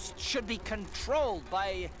produced. Should be controlled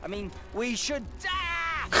by, we should,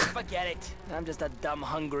 forget it. I'm just a dumb,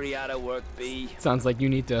 hungry, out of work bee. Sounds like you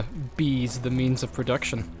need to bees the means of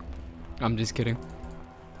production. I'm just kidding.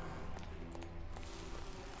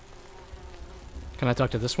 Can I talk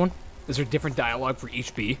to this one? Is there different dialogue for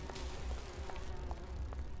each bee?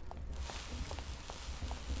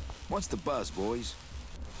 What's the buzz, boys?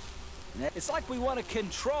 It's like we want to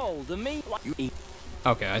control the meat.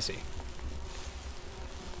 Okay, I see.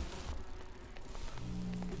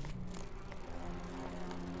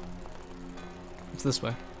 It's this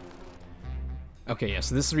way. Okay, yeah,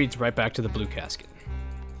 so this leads right back to the blue casket.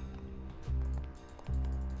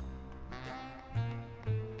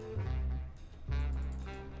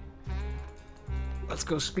 Let's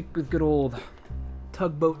go speak with good old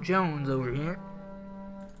Tugboat Jones over here.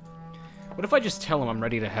 What if I just tell him I'm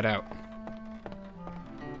ready to head out?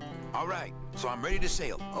 All right, so I'm ready to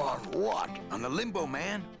sail. On what? On the Limbo,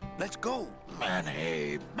 man. Let's go.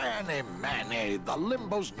 Manny, the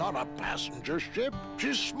Limbo's not a passenger ship.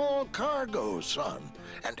 She's small cargo, son.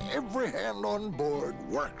 And every hand on board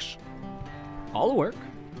works. I'll work.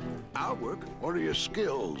 I'll work. What are your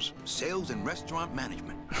skills? Sales and restaurant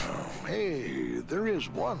management. Oh, hey, there is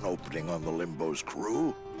one opening on the Limbo's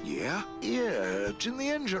crew. Yeah? Yeah, it's in the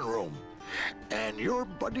engine room. And your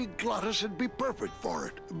buddy Glottis would be perfect for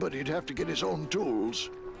it, but he'd have to get his own tools.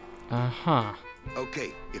 Uh-huh.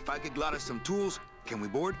 Okay, if I could Glottis some tools, can we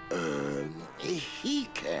board? He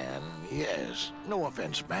can, yes. No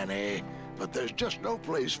offense, Manny, but there's just no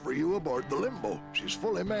place for you aboard the Limbo. She's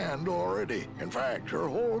fully manned already. In fact, her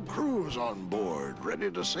whole crew's on board, ready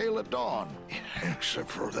to sail at dawn. Except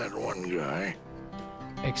for that one guy.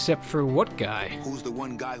 Except for what guy? Who's the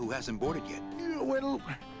one guy who hasn't boarded yet? Yeah, well,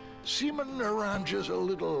 Seaman Naranja's a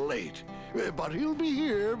little late, but he'll be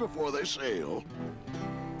here before they sail.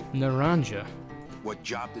 Naranja? What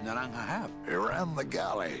job did Naranja have? He ran the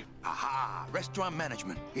galley. Aha! Restaurant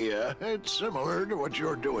management. Yeah, it's similar to what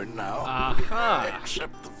you're doing now. Aha!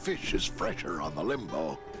 Except the fish is fresher on the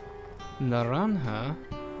Limbo. Naranja?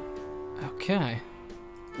 Okay.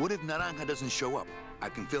 What if Naranja doesn't show up? I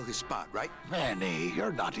can fill his spot, right? Manny,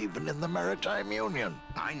 you're not even in the Maritime Union.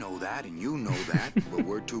 I know that, and you know that, but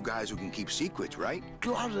we're two guys who can keep secrets, right?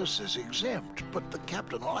 Glottis is exempt, but the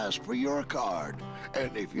captain will ask for your card.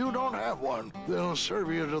 And if you don't have one, they'll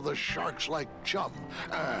serve you to the sharks like chum.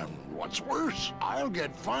 And what's worse, I'll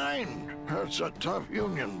get fined. That's a tough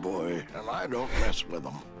union, boy, and I don't mess with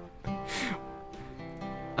them.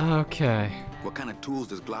 Okay. What kind of tools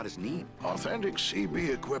does Glottis need? Authentic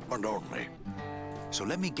CB equipment only. So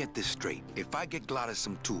let me get this straight. If I get Glottis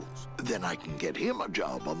some tools, then I can get him a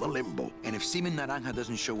job on the Limbo. And if Seaman Naranja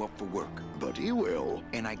doesn't show up for work, but he will,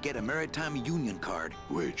 and I get a Maritime Union card,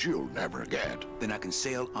 which you'll never get, then I can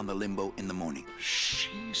sail on the Limbo in the morning.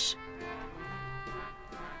 Jeez.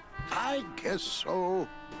 I guess so.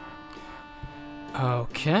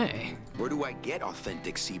 Okay. Where do I get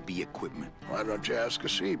authentic CB equipment? Why don't you ask a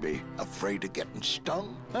CB? Afraid of getting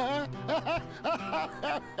stung?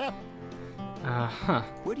 Uh-huh.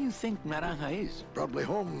 Where do you think Naranja is? Probably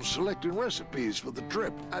home selecting recipes for the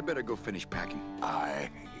trip. I'd better go finish packing.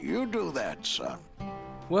 Aye, you do that, son.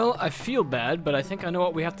 Well, I feel bad, but I think I know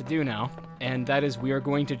what we have to do now. And that is we are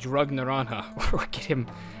going to drug Naranja, or get him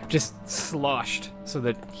just sloshed so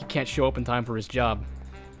that he can't show up in time for his job.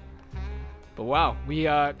 But wow,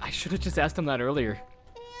 I should have just asked him that earlier.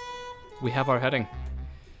 We have our heading.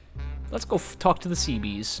 Let's go talk to the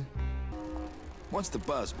CBs. What's the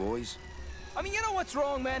buzz, boys? You know what's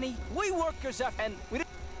wrong, Manny? We workers have, and we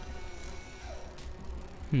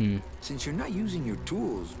Since you're not using your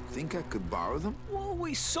tools, think I could borrow them? Well,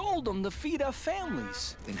 we sold them to feed our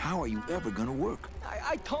families. Then how are you ever gonna work?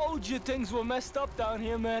 I told you things were messed up down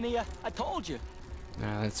here, Manny. I told you.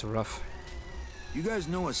 Yeah, that's rough. You guys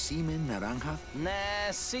know a Seaman Naranja?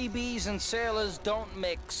 Nah, CBs and sailors don't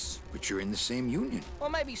mix. But you're in the same union. Well,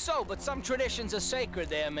 maybe so, but some traditions are sacred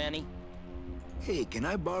there, Manny. Hey, can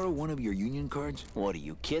I borrow one of your union cards? What, are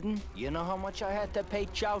you kidding? You know how much I had to pay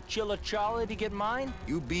Chow Chilla Charlie to get mine?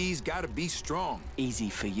 You bees gotta be strong. Easy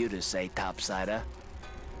for you to say, topsider.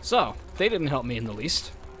 So, they didn't help me in the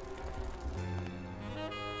least.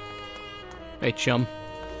 Hey, chum.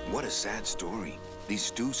 What a sad story. These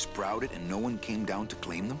stews sprouted and no one came down to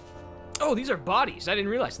claim them? Oh, these are bodies. I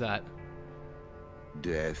didn't realize that.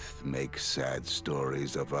 Death makes sad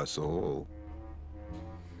stories of us all.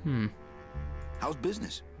 How's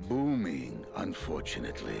business? Booming,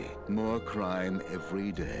 unfortunately. More crime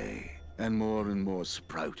every day. And more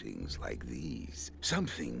sproutings like these.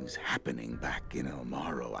 Something's happening back in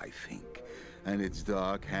Elmaro, I think. And its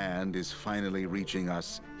dark hand is finally reaching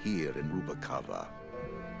us here in Rubacava.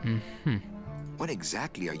 What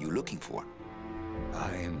exactly are you looking for?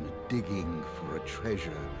 I'm digging for a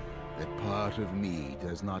treasure that part of me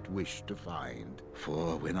does not wish to find.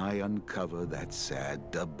 For when I uncover that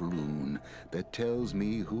sad doubloon that tells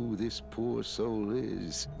me who this poor soul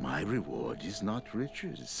is, my reward is not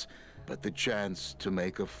riches, but the chance to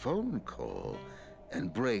make a phone call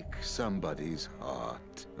and break somebody's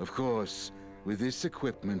heart. Of course, with this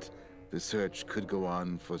equipment, the search could go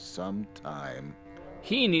on for some time.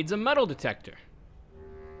 He needs a metal detector.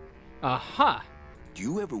 Aha! Do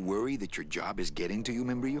you ever worry that your job is getting to you,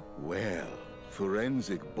 Membrillo? Well,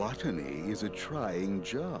 forensic botany is a trying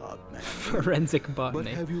job, man. Forensic botany.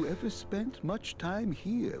 But have you ever spent much time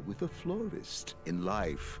here with a florist? In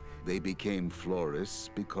life, they became florists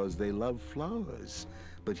because they love flowers.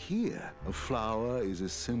 But here, a flower is a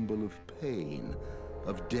symbol of pain,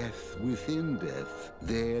 of death within death.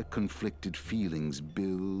 Their conflicted feelings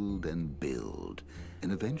build and build,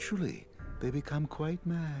 and eventually, they become quite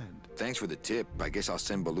mad. Thanks for the tip. I guess I'll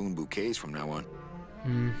send balloon bouquets from now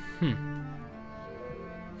on.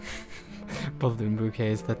 Balloon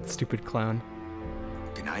bouquets, that stupid clown.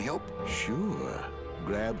 Can I help? Sure.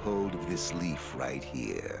 Grab hold of this leaf right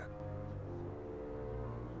here.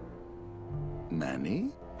 Manny?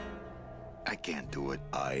 I can't do it.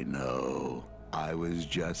 I know. I was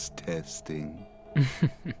just testing.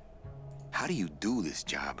 How do you do this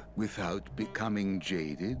job? Without becoming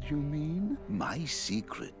jaded, you mean? My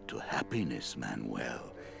secret to happiness,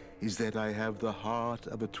 Manuel, is that I have the heart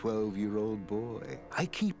of a 12-year-old boy. I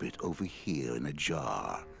keep it over here in a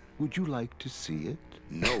jar. Would you like to see it?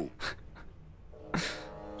 No.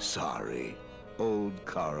 Sorry. Old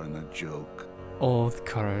coroner joke. Old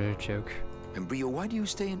coroner joke. Membrillo, why do you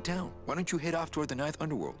stay in town? Why don't you head off toward the Ninth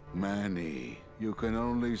Underworld? Manny, you can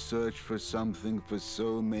only search for something for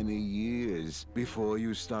so many years before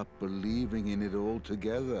you stop believing in it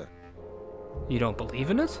altogether. You don't believe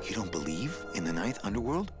in it? You don't believe in the Ninth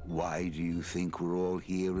Underworld? Why do you think we're all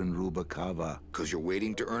here in Rubacava? Because you're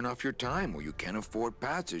waiting to earn off your time, or you can't afford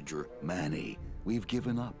passage, or... Manny, we've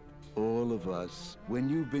given up. All of us. When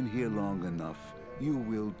you've been here long enough, you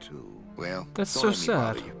will too. Well, that's so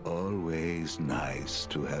sad. Always nice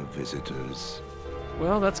to have visitors.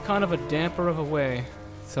 Well, that's kind of a damper of a way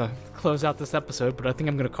to close out this episode, but I think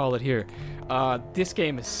I'm going to call it here. This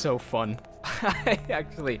game is so fun. I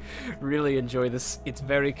actually really enjoy this. It's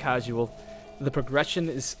very casual. The progression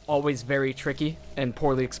is always very tricky and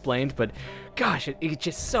poorly explained, but gosh, it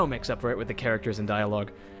just so makes up for it with the characters and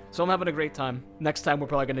dialogue. So I'm having a great time. Next time we're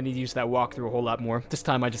probably going to need to use that walkthrough a whole lot more. This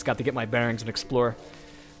time I just got to get my bearings and explore.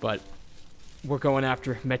 But we're going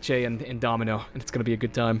after Meche and Domino, and it's going to be a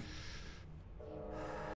good time.